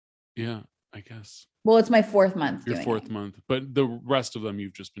 Yeah, I guess. Well, it's my 4th month. Your 4th month, but the rest of them,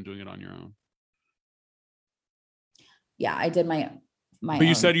 you've just been doing it on your own. Yeah, I did my But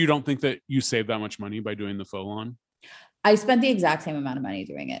you said you don't think that you saved that much money by doing the Folon? I spent the exact same amount of money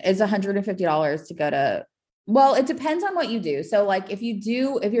doing it. It's $150 to go to, well, it depends on what you do. So like if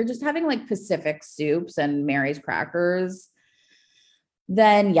you're just having like Pacific soups and Mary's crackers,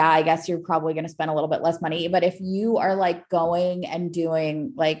 then yeah, I guess you're probably going to spend a little bit less money. But if you are like going and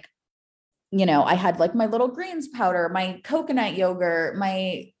doing like, you know, I had like my little greens powder, my coconut yogurt,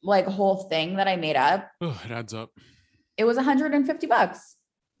 my like whole thing that I made up. Oh, it adds up. It was $150,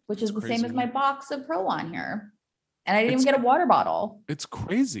 which is the same as my box of Pro-On here. And I didn't even get a water bottle. It's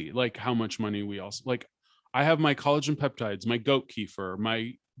crazy. Like how much money we also like. I have my collagen peptides, my goat kefir,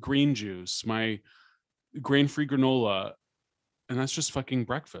 my green juice, my grain-free granola. And that's just fucking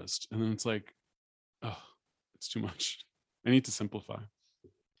breakfast. And then it's like, oh, it's too much. I need to simplify.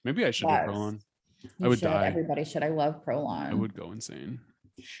 Maybe I should do Pro-On. I would die. Everybody should. I love Pro-On. I would go insane.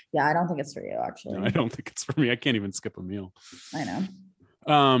 Yeah, I don't think it's for you, actually. No, I don't think it's for me. I can't even skip a meal. I know.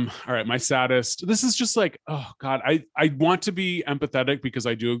 All right, my saddest. This is just like, oh God, I want to be empathetic because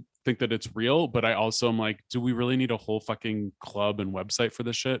I do think that it's real, but I also am like, do we really need a whole fucking club and website for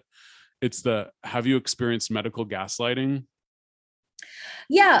this shit? It's have you experienced medical gaslighting?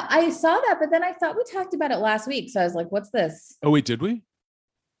 Yeah, I saw that, but then I thought we talked about it last week. So I was like, what's this? Oh, wait, did we?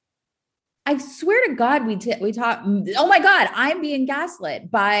 I swear to God, we talked. Oh my God, I'm being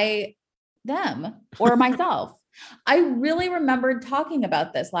gaslit by them or myself. I really remembered talking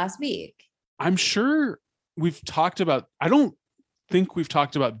about this last week. I'm sure we've talked about, I don't think we've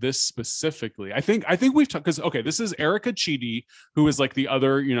talked about this specifically. I think we've talked, because okay, this is Erica Chidi, who is like the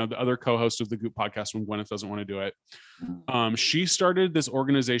other, the other co-host of the Goop podcast when Gwyneth doesn't want to do it. She started this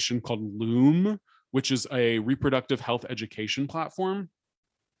organization called Loom, which is a reproductive health education platform,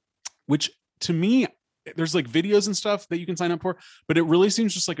 which to me, there's like videos and stuff that you can sign up for, but it really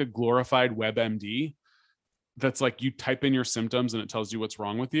seems just like a glorified WebMD that's like you type in your symptoms and it tells you what's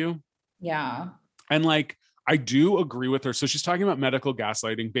wrong with you. Yeah. And like, I do agree with her. So she's talking about medical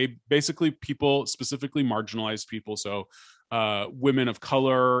gaslighting, basically people, specifically marginalized people. So women of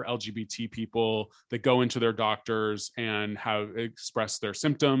color, LGBT people that go into their doctors and have expressed their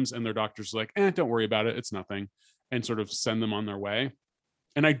symptoms, and their doctors are like, don't worry about it, it's nothing, and sort of send them on their way.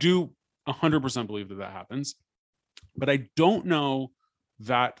 And I do 100% believe that happens. But I don't know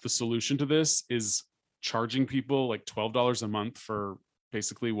that the solution to this is charging people like $12 a month for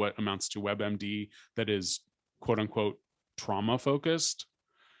basically what amounts to WebMD that is quote unquote trauma focused.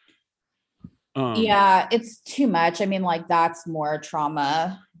 Yeah, it's too much. I mean, like that's more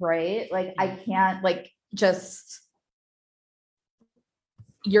trauma, right? Like I can't like just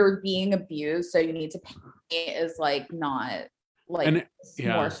you're being abused, so you need to pay is like not like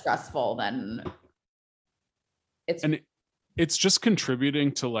more stressful than it's just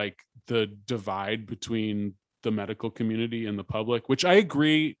contributing to like the divide between the medical community and the public, which I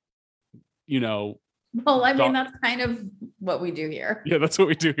agree, well, I mean, that's kind of what we do here. Yeah, that's what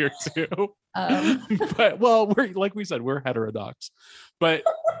we do here too. But we're like we said, we're heterodox. But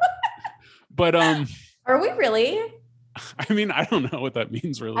are we really? I mean, I don't know what that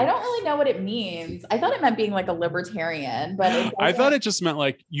means really. I don't really know what it means. I thought it meant being like a libertarian, but I thought it just meant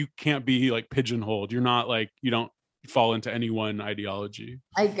like you can't be like pigeonholed. You're not like, you don't fall into any one ideology.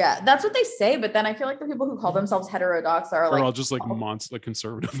 I get that's what they say, but then I feel like the people who call themselves heterodox are like all just like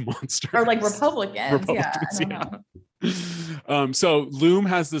conservative monsters, or like Republicans. So Loom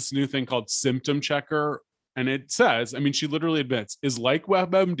has this new thing called Symptom Checker, and it says, I mean, she literally admits, is like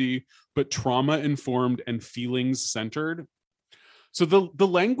WebMD but trauma informed and feelings centered. So the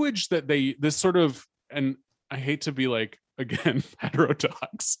language that this sort of, and I hate to be like, again,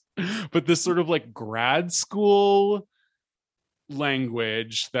 heterodox, but this sort of like grad school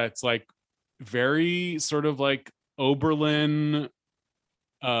language that's like very sort of like Oberlin.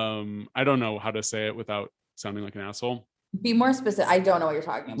 I don't know how to say it without sounding like an asshole. Be more specific. I don't know what you're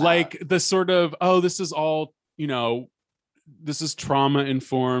talking about. Like the sort of, this is all, this is trauma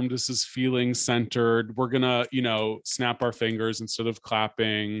informed. This is feeling centered. We're gonna, snap our fingers instead of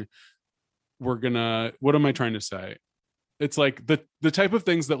clapping. We're gonna, what am I trying to say? It's like the type of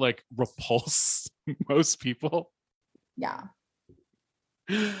things that like repulse most people. Yeah.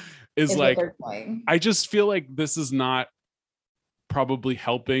 Is like, I just feel like this is not probably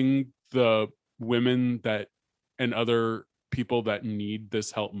helping the women that and other people that need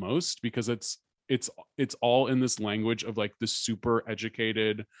this help most, because it's all in this language of like the super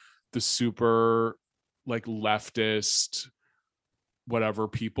educated, the super like leftist, whatever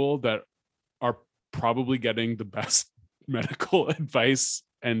people that are probably getting the best medical advice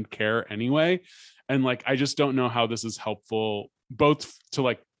and care anyway. And like, I just don't know how this is helpful, both to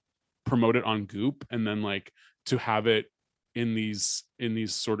like promote it on Goop and then like to have it in these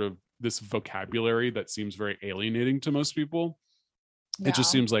sort of this vocabulary that seems very alienating to most people. Yeah. It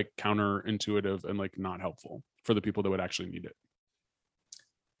just seems like counterintuitive and like not helpful for the people that would actually need it.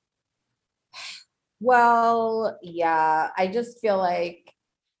 Well, yeah, I just feel like,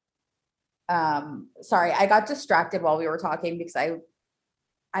 sorry, I got distracted while we were talking because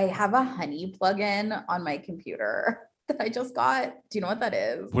I have a Honey plugin on my computer that I just got. Do you know what that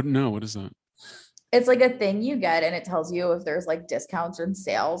is? What is that? It's like a thing you get and it tells you if there's like discounts or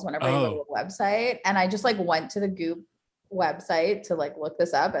sales whenever you go to a website. And I just like went to the Goop website to like look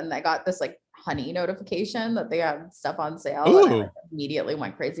this up, and I got this like Honey notification that they have stuff on sale. And I like, immediately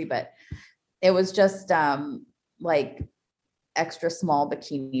went crazy, but it was just like extra small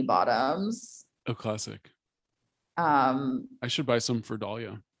bikini bottoms. Oh, classic. I should buy some for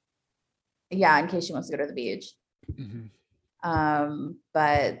Dahlia. Yeah, in case she wants to go to the beach. Mm-hmm.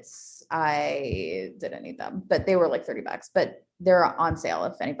 But I didn't need them, but they were like $30, but they're on sale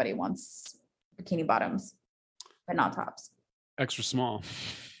if anybody wants bikini bottoms, but not tops. Extra small.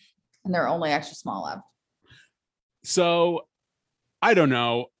 And they're only extra small left. So I don't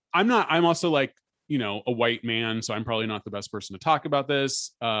know. I'm also like, a white man, so I'm probably not the best person to talk about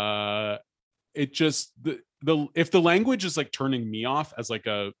this. It just, if the language is like turning me off as like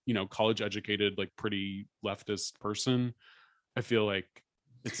a, college educated, like pretty leftist person, I feel like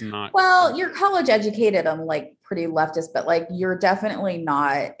it's not. Well, you're college educated and like pretty leftist, but like you're definitely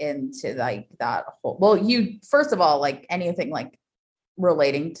not into like that whole, well, you, first of all, like anything like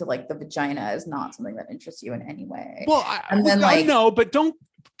relating to like the vagina is not something that interests you in any way. Well, and then like, no, but don't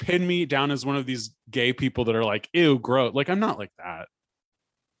pin me down as one of these gay people that are like, ew, gross. Like, I'm not like that.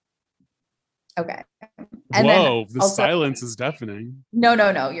 Okay. And whoa, the also, silence is deafening. No,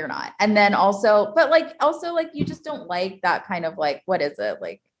 you're not. And then also, but like, also like, you just don't like that kind of like, what is it?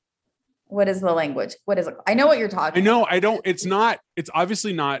 Like, what is the language? What is it? I know what you're talking about. I don't, it's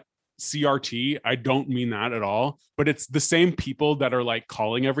obviously not CRT. I don't mean that at all, but it's the same people that are like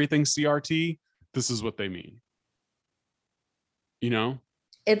calling everything CRT. This is what they mean. You know?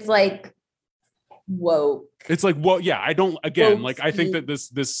 It's like woke. It's like, well, yeah, I don't, again, woke like, I think that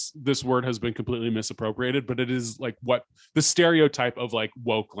this word has been completely misappropriated, but it is like what the stereotype of like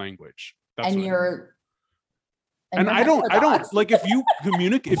woke language. That's and you're I don't like, if you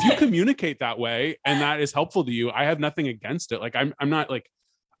communicate that way and that is helpful to you, I have nothing against it. Like, I'm not like,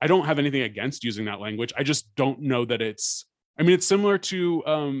 I don't have anything against using that language. I just don't know that it's similar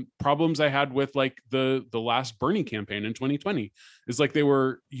to problems I had with like the last Bernie campaign in 2020. Is like they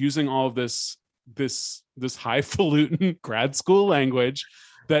were using all of this highfalutin grad school language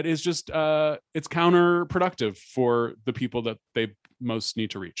that is just it's counterproductive for the people that they most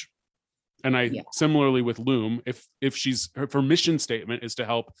need to reach. And similarly with Loom, if her mission statement is to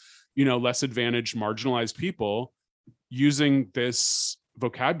help, less advantaged, marginalized people, using this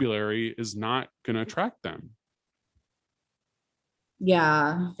vocabulary is not going to attract them.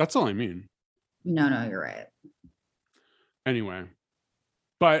 Yeah. That's all I mean. No, you're right. Anyway,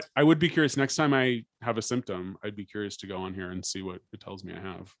 but I would be curious next time I have a symptom, I'd be curious to go on here and see what it tells me I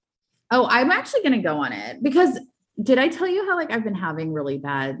have. Oh, I'm actually going to go on it because did I tell you how like I've been having really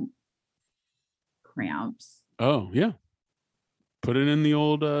bad cramps? Oh, yeah. Put it in the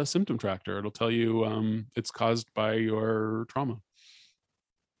old symptom tracker. It'll tell you it's caused by your trauma.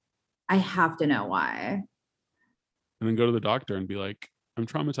 I have to know why. And then go to the doctor and be like, I'm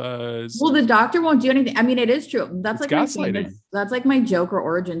traumatized. Well, the doctor won't do anything. I mean, it is true. That's it's like gaslighting. That's like my Joker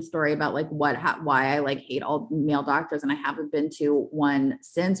origin story about like why I like hate all male doctors. And I haven't been to one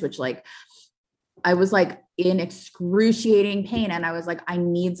since, which like, I was like in excruciating pain. And I was like, I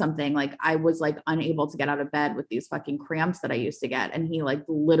need something. Like I was like unable to get out of bed with these fucking cramps that I used to get. And he like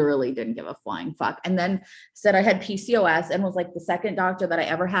literally didn't give a flying fuck. And then said I had PCOS and was like the second doctor that I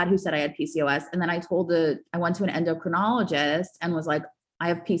ever had who said I had PCOS. And then I went to an endocrinologist and was like, I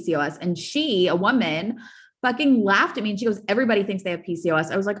have PCOS. And she, a woman, fucking laughed at me. And she goes, everybody thinks they have PCOS.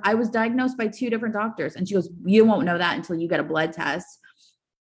 I was like, I was diagnosed by 2 different doctors. And she goes, you won't know that until you get a blood test.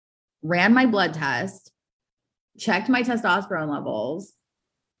 Ran my blood test, checked my testosterone levels.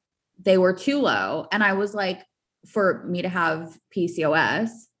 They were too low. And I was like, for me to have PCOS.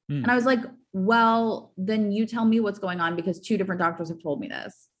 And I was like, well, then you tell me what's going on because 2 different doctors have told me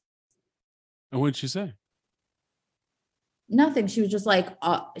this. And what did she say? Nothing. She was just like,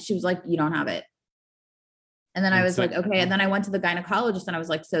 you don't have it. And then I was like, okay. And then I went to the gynecologist and I was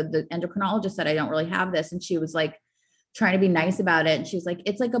like, so the endocrinologist said I don't really have this. And she was like, trying to be nice about it. And she's like,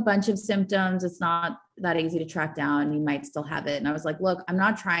 it's like a bunch of symptoms. It's not that easy to track down. You might still have it. And I was like, look, I'm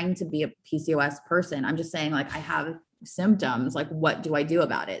not trying to be a PCOS person. I'm just saying like, I have symptoms. Like, what do I do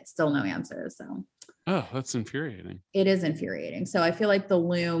about it? Still no answer. So. Oh, that's infuriating. It is infuriating. So I feel like the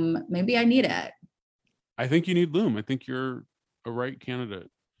Loom, maybe I need it. I think you need Loom. I think you're a right candidate.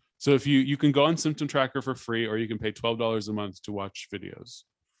 So if you can go on Symptom Tracker for free, or you can pay $12 a month to watch videos.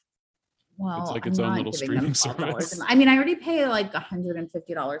 Well, it's like its own little streaming service. I mean, I already pay like $150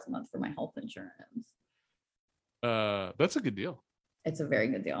 a month for my health insurance. That's a good deal. It's a very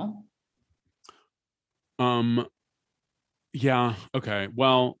good deal. Yeah. Okay.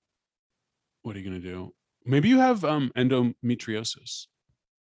 Well, what are you going to do? Maybe you have endometriosis.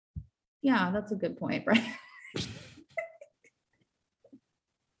 Yeah, that's a good point, right?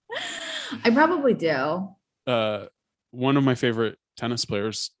 I probably do. One of my favorite tennis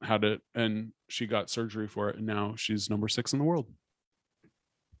players had it and she got surgery for it, and now she's number 6 in the world.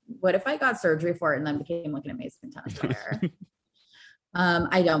 What if I got surgery for it and then became like an amazing tennis player?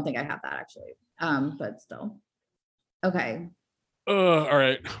 I don't think I have that actually. But still. Okay. All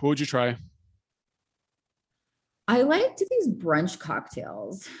right. What would you try? I liked these brunch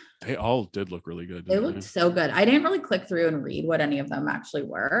cocktails. They all did look really good. They looked so good. I didn't really click through and read what any of them actually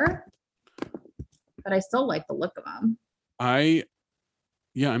were, but I still like the look of them. I'm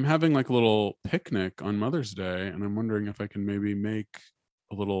having like a little picnic on Mother's Day, and I'm wondering if I can maybe make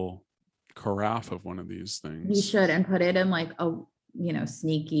a little carafe of one of these things. You should, and put it in like a,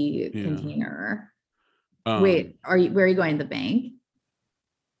 sneaky container. Wait, where are you going? The bank?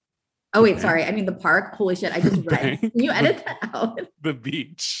 Oh, wait, sorry. I mean, the park. Holy shit. I just read. Can you edit that out? The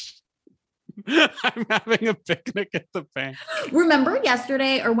beach. I'm having a picnic at the bank. Remember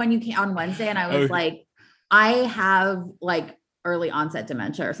yesterday or when you came on Wednesday and I was like, I have like early onset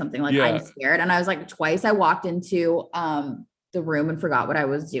dementia or something, like I'm scared. And I was like, twice I walked into the room and forgot what I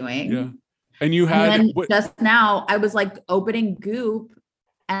was doing. Yeah. And you had and just now I was like opening Goop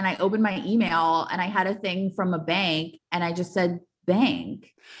and I opened my email and I had a thing from a bank and I just said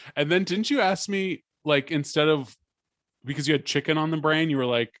bank. And then didn't you ask me, like, instead of, because you had chicken on the brain, you were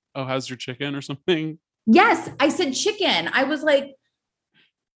like, oh, how's your chicken or something? Yes, I said chicken. I was like,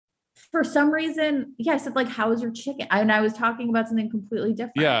 for some reason, I said like, how is your chicken? And I was talking about something completely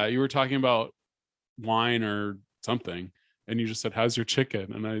different. Yeah, you were talking about wine or something. And you just said, how's your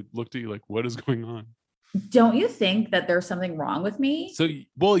chicken? And I looked at you like, what is going on? Don't you think that there's something wrong with me? So,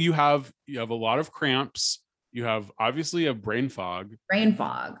 well, you have a lot of cramps. You have obviously a brain fog.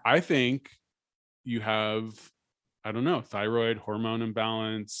 I think you have, I don't know, thyroid hormone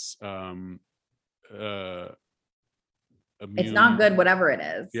imbalance. It's not good, whatever it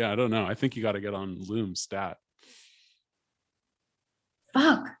is. Yeah, I don't know. I think you got to get on Loom stat.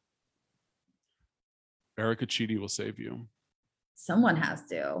 Fuck. Erica Chidi will save you. Someone has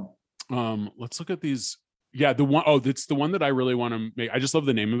to. Let's look at these. Yeah, the one, it's the one that I really want to make. I just love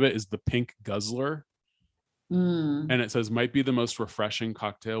the name of it, is the Pink Guzzler. And it says, might be the most refreshing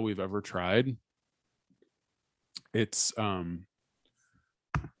cocktail we've ever tried. It's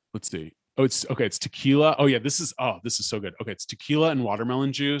let's see. Oh, it's okay. It's tequila. Oh yeah, this is so good. Okay, it's tequila and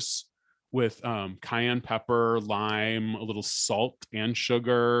watermelon juice with cayenne pepper, lime, a little salt and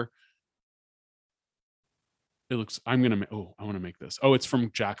sugar. It looks, I want to make this. Oh, it's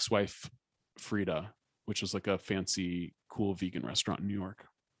from Jack's wife, Frida, which is like a fancy, cool vegan restaurant in New York.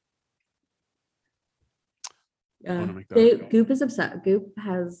 Goop is upset. Goop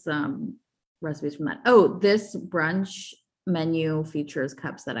has recipes from that. Oh, this brunch menu features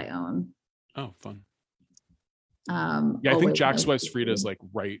cups that I own. Oh, fun. I think Jack's wife's Frida is like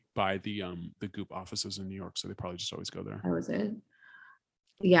right by the Goop offices in New York, so they probably just always go there. How was it?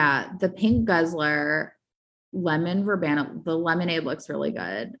 Yeah, the Pink Guzzler, lemon verbena. The lemonade looks really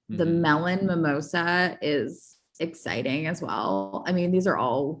good. The melon mimosa is exciting as well. I mean, these are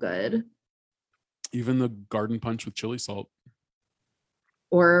all good. Even the garden punch with chili salt.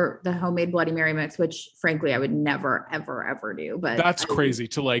 Or the homemade Bloody Mary mix, which frankly I would never, ever, ever do. But that's crazy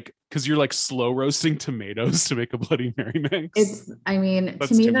to like, because you're like slow roasting tomatoes to make a Bloody Mary mix. To me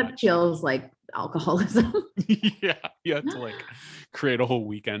that feels like alcoholism. Yeah, you have to like create a whole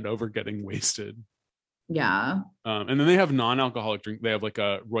weekend over getting wasted. Yeah. And then they have non-alcoholic drink. They have like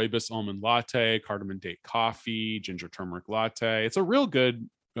a rooibos almond latte, cardamom date coffee, ginger turmeric latte. It's a real good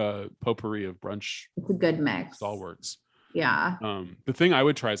potpourri of brunch. It's a good mix. Stalwarts. Yeah. The thing I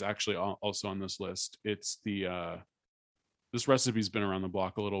would try is actually also on this list. It's the this recipe's been around the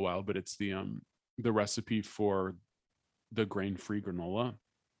block a little while, but it's the recipe for the grain-free granola.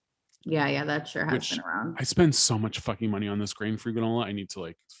 Yeah, that sure has been around. I spend so much fucking money on this grain-free granola. I need to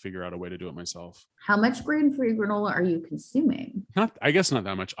like figure out a way to do it myself. How much grain-free granola are you consuming? I guess not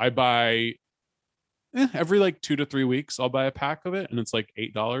that much. I buy every like 2 to 3 weeks, I'll buy a pack of it, and it's like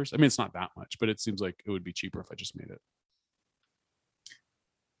 $8. I mean, it's not that much, but it seems like it would be cheaper if I just made it.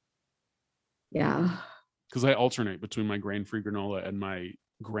 Yeah. Because I alternate between my grain-free granola and my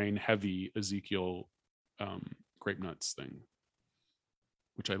grain-heavy Ezekiel grape nuts thing,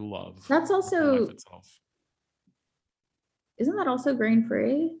 which I love. That's also, isn't that also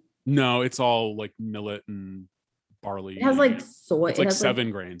grain-free? No, it's all like millet and barley. It has like soy. It's like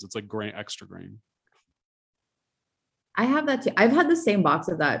 7 grains. It's like extra grain. I have that too. I've had the same box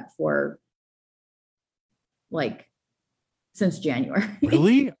of that for like since January.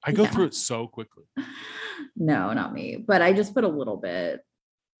 Really? I go through it so quickly. No, not me. But I just put a little bit.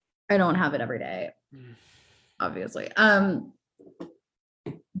 I don't have it every day, obviously.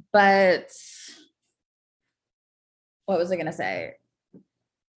 But what was I gonna say?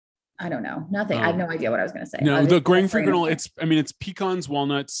 I don't know. Nothing. I have no idea what I was gonna say. No, the grain-free granola, it's pecans,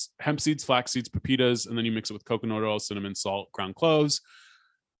 walnuts, hemp seeds, flax seeds, pepitas, and then you mix it with coconut oil, cinnamon, salt, ground cloves.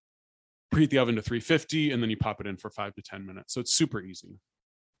 Preheat the oven to 350, and then you pop it in for 5 to 10 minutes. So it's super easy.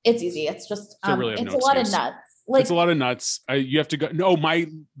 It's easy. It's just really it's a lot of nuts. Like, it's a lot of nuts. You have to go. No,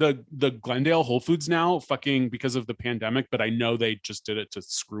 the Glendale Whole Foods now, fucking because of the pandemic, but I know they just did it to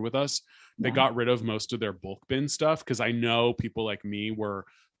screw with us. They got rid of most of their bulk bin stuff because I know people like me were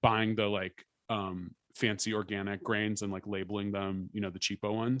buying the like fancy organic grains and like labeling them, the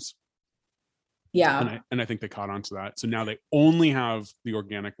cheapo ones. Yeah. And I think they caught on to that. So now they only have the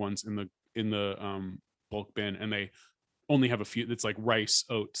organic ones in the bulk bin, and they only have a few. It's like rice,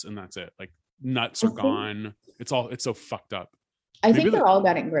 oats, and that's it. Like nuts are gone. It's so fucked up. I think they're all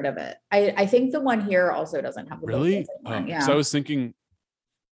getting rid of it. I think the one here also doesn't have the really. Yeah. So I was thinking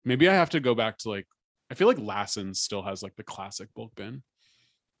maybe I have to go back to like, I feel like Lassen's still has like the classic bulk bin.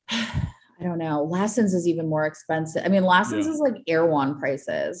 I don't know. Lassen's is even more expensive. I mean, Lassen's is like Erewhon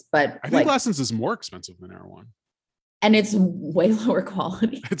prices, but I think Lassen's is more expensive than Erewhon. And it's way lower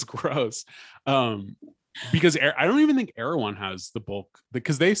quality. It's gross. Because I don't even think Erewhon has the bulk,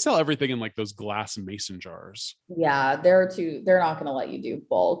 because they sell everything in like those glass mason jars. Yeah, they're not going to let you do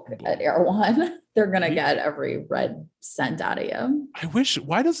bulk at Erewhon. They're going to get every red cent out of you.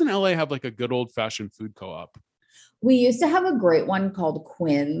 Why doesn't LA have like a good old fashioned food co-op? We used to have a great one called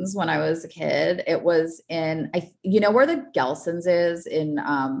Quinn's when I was a kid. It was in, you know where the Gelson's is in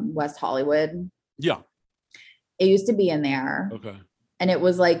West Hollywood? Yeah. It used to be in there. Okay. And it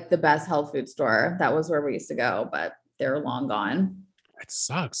was like the best health food store. That was where we used to go, but they're long gone. It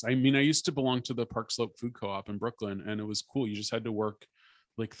sucks. I mean, I used to belong to the Park Slope Food Co-op in Brooklyn, and it was cool. You just had to work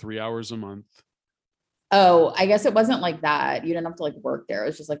like 3 hours a month. Oh, I guess it wasn't like that. You didn't have to like work there. It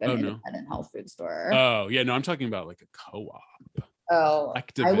was just like an independent health food store. Oh, yeah. No, I'm talking about like a co-op. Oh,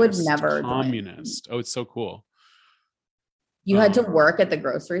 activist, I would never. Communist. Oh, it's so cool. You had to work at the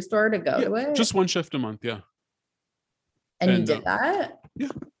grocery store to go to it? Just one shift a month, yeah. And you did that? Yeah.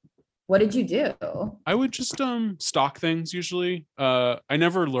 What did you do? I would just stock things usually. I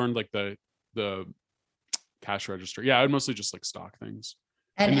never learned like the cash register. Yeah, I would mostly just like stock things.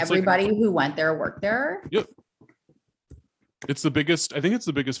 And everybody who went there worked there? Yep. It's the biggest, I think it's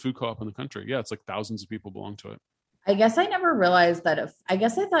the biggest food co-op in the country. Yeah, it's like thousands of people belong to it. I guess I never realized that I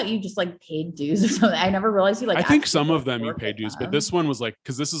guess I thought you just like paid dues or something. I never realized you like. I think some of them you pay dues, but this one was like,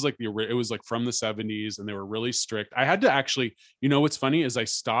 because this is like it was like from the 70s and they were really strict. I had to actually, you know, what's funny is I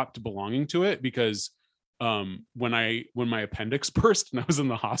stopped belonging to it because when my appendix burst and I was in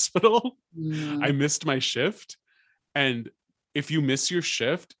the hospital, I missed my shift. And if you miss your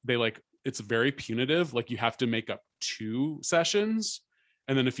shift, it's very punitive. Like you have to make up 2 sessions.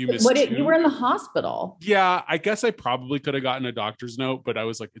 And then if you miss you were in the hospital. Yeah, I guess I probably could have gotten a doctor's note, but I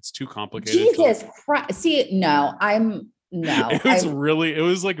was like, it's too complicated. Jesus Christ. See, no. It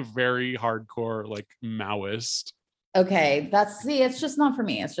was like very hardcore, like Maoist. Okay. It's just not for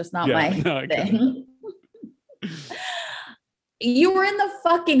me. It's just not my thing. You were in the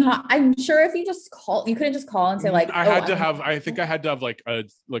fucking I'm sure if you just call, you couldn't just call and say like, I think I had to have like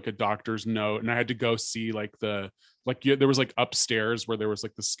a doctor's note, and I had to go see like there was like upstairs where there was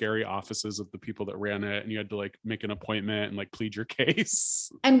like the scary offices of the people that ran it, and you had to like make an appointment and like plead your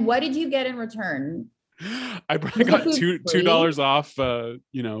case. And what did you get in return? I got $2 off, some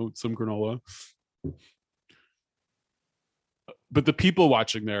granola. But the people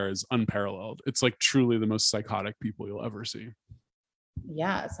watching there is unparalleled. It's like truly the most psychotic people you'll ever see.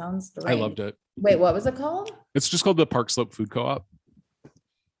 Yeah, it sounds great. I loved it. Wait, what was it called? It's just called the Park Slope Food Co-op.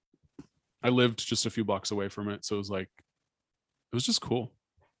 I lived just a few blocks away from it, so it was just cool.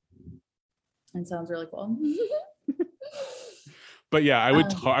 It sounds really cool. But yeah, I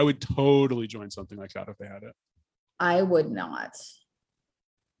would totally join something like that if they had it. I would not.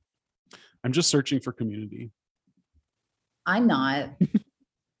 I'm just searching for community. I'm not.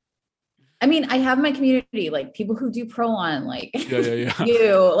 I mean, I have my community, like people who do Prolon, like yeah.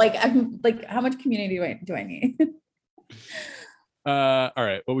 you, like I'm like, how much community do I need? All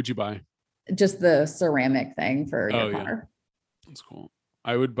right, what would you buy? Just the ceramic thing for your car. Yeah. That's cool.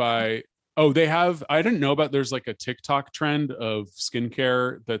 I would buy. Oh, I didn't know about. There's like a TikTok trend of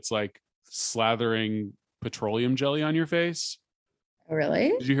skincare that's like slathering petroleum jelly on your face.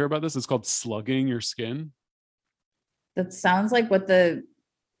 Really? Did you hear about this? It's called slugging your skin. That sounds like what the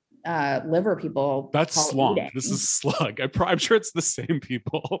liver people. That's slug. This is slug. I'm sure it's the same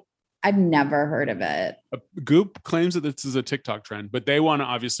people. I've never heard of it. Goop claims that this is a TikTok trend, but they want to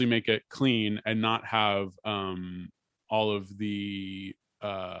obviously make it clean and not have all of the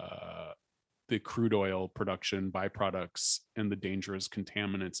crude oil production byproducts and the dangerous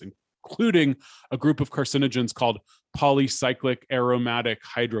contaminants, including a group of carcinogens called polycyclic aromatic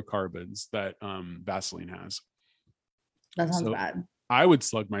hydrocarbons that Vaseline has. That sounds bad. I would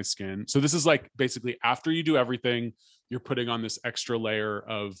slug my skin. So this is like basically after you do everything, you're putting on this extra layer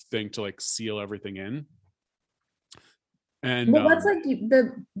of thing to like seal everything in. And that's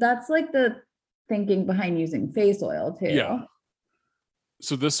like the thinking behind using face oil too. Yeah.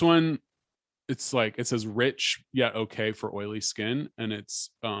 So this one, it's like, it says rich yet okay for oily skin, and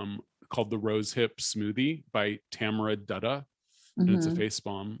it's called the Rose Hip Smoothie by Tamara Dutta, and it's a face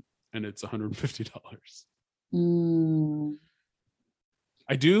balm, and it's $150.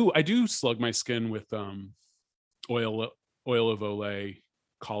 I do slug my skin with oil of Olay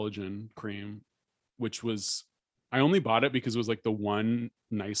collagen cream, which was I only bought it because it was like the one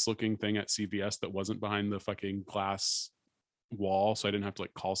nice looking thing at CVS that wasn't behind the fucking glass wall. So I didn't have to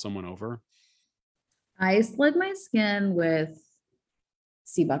like call someone over. I slid my skin with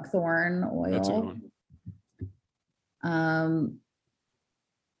sea buckthorn oil. That's a good one.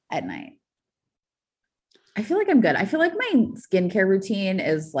 At night. I feel like I'm good. I feel like my skincare routine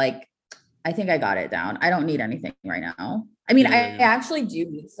is like, I think I got it down. I don't need anything right now. I mean, I actually do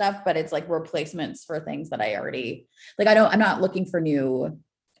need stuff, but it's like replacements for things that I already like. I'm not looking for new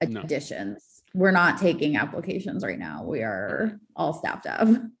additions. No. We're not taking applications right now. We are all staffed up.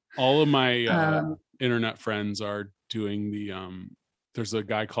 All of my internet friends are doing the, there's a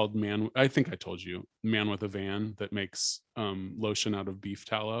guy called I think I told you, Man with a Van, that makes lotion out of beef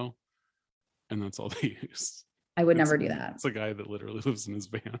tallow. And that's all they use. I would never do that. It's a guy that literally lives in his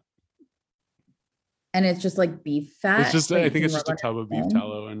van. And it's just like beef fat. It's just, I think it's just a tub of beef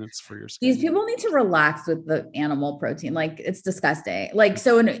tallow, and it's for your skin. These people need to relax with the animal protein. Like, it's disgusting. Like,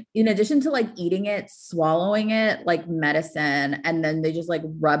 so in addition to like eating it, swallowing it like medicine, and then they just like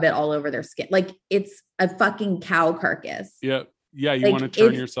rub it all over their skin. Like, it's a fucking cow carcass. Yeah. Yeah. You want to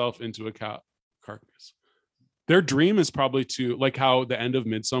turn yourself into a cow carcass. Their dream is probably to, like how the end of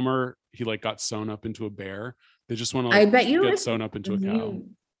Midsommar, he like got sewn up into a bear. They just want to like, get sewn up into a cow.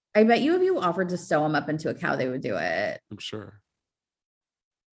 I bet you if you offered to sew them up into a cow, they would do it. I'm sure.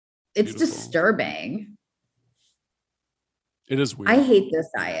 It's disturbing. It is weird. I hate this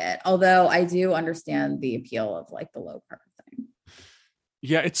diet, although I do understand the appeal of like the low carb thing.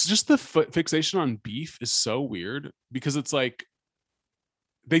 Yeah, it's just the fixation on beef is so weird because it's like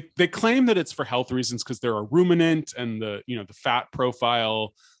they claim that it's for health reasons because they're a ruminant and the fat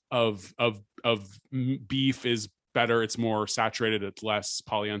profile of beef is better. It's more saturated. It's less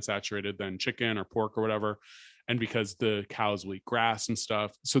polyunsaturated than chicken or pork or whatever. And because the cows will eat grass and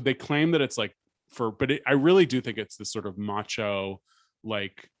stuff. So they claim that it's like I really do think it's this sort of macho,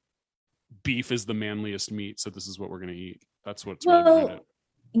 like beef is the manliest meat. So this is what we're going to eat. That's what's really behind it.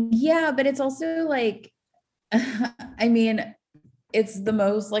 Yeah. But it's also like, I mean, it's the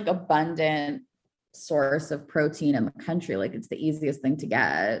most like abundant source of protein in the country. Like, it's the easiest thing to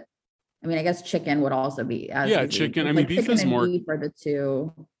get. I mean, I guess chicken would also be easy. Chicken. I mean, beef is more. Beef are the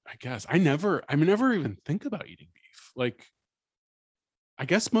two. I guess I never even think about eating beef. Like, I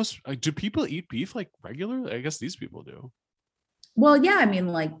guess do people eat beef like regularly? I guess these people do. Well, yeah. I mean,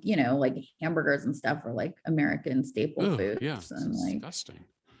 like, like hamburgers and stuff are like American staple foods. Yeah, and like disgusting.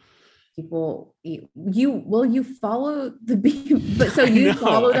 People eat you follow the beef, but so you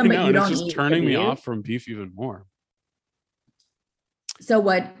follow them, but you don't. It's just turning me off from beef even more. So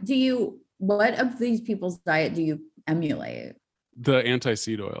what of these people's diet do you emulate? The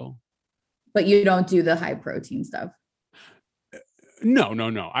anti-seed oil. But you don't do the high protein stuff. No.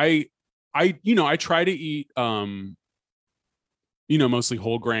 I try to eat mostly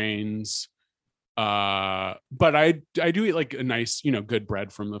whole grains. But I do eat like a nice, good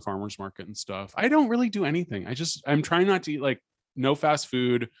bread from the farmer's market and stuff. I don't really do anything. I'm trying not to eat like no fast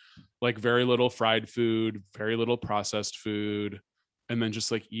food, like very little fried food, very little processed food. And then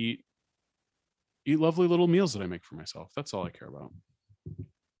just like eat lovely little meals that I make for myself. That's all I care about.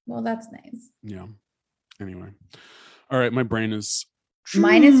 Well, that's nice. Yeah. Anyway. All right. My brain is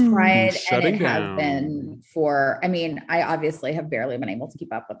mine is fried, and it down. Has been I obviously have barely been able to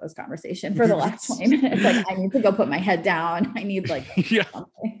keep up with this conversation for the last 20 minutes. Like, I need to go put my head down. I need like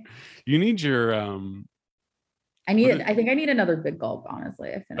something. You need your I think I need another big gulp,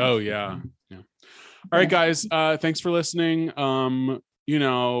 honestly. Oh yeah. All right, guys. Thanks for listening. Join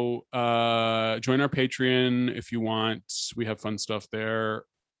our Patreon if you want. We have fun stuff there.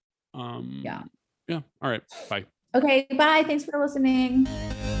 Yeah. All right. Bye. Okay. Bye. Thanks for listening.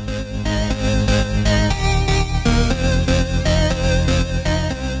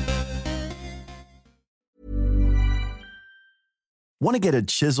 Want to get a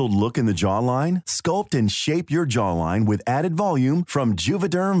chiseled look in the jawline? Sculpt and shape your jawline with added volume from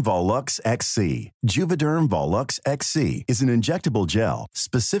Juvederm Volux XC. Juvederm Volux XC is an injectable gel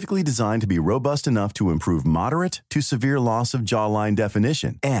specifically designed to be robust enough to improve moderate to severe loss of jawline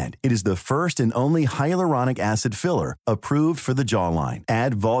definition. And it is the first and only hyaluronic acid filler approved for the jawline.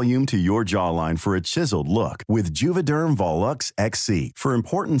 Add volume to your jawline for a chiseled look with Juvederm Volux XC. For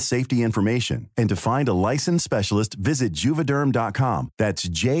important safety information and to find a licensed specialist, visit Juvederm.com. That's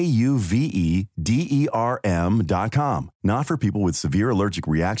Juvederm.com. Not for people with severe allergic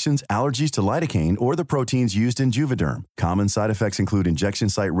reactions, allergies to lidocaine, or the proteins used in Juvederm. Common side effects include injection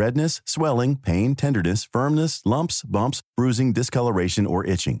site redness, swelling, pain, tenderness, firmness, lumps, bumps, bruising, discoloration, or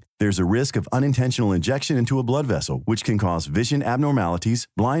itching. There's a risk of unintentional injection into a blood vessel, which can cause vision abnormalities,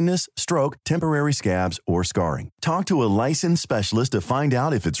 blindness, stroke, temporary scabs, or scarring. Talk to a licensed specialist to find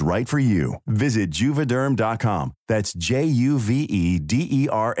out if it's right for you. Visit Juvederm.com. That's JUVEDERM.com.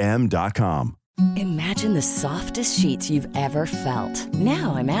 Imagine the softest sheets you've ever felt.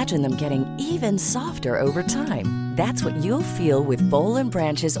 Now imagine them getting even softer over time. That's what you'll feel with Boll &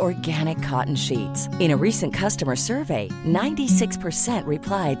 Branch's organic cotton sheets. In a recent customer survey, 96%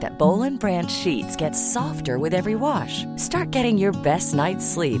 replied that Boll & Branch sheets get softer with every wash. Start getting your best night's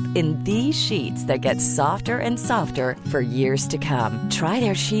sleep in these sheets that get softer and softer for years to come. Try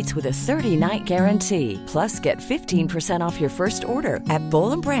their sheets with a 30-night guarantee. Plus, get 15% off your first order at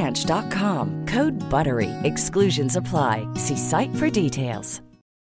bollandbranch.com. Code BUTTERY. Exclusions apply. See site for details.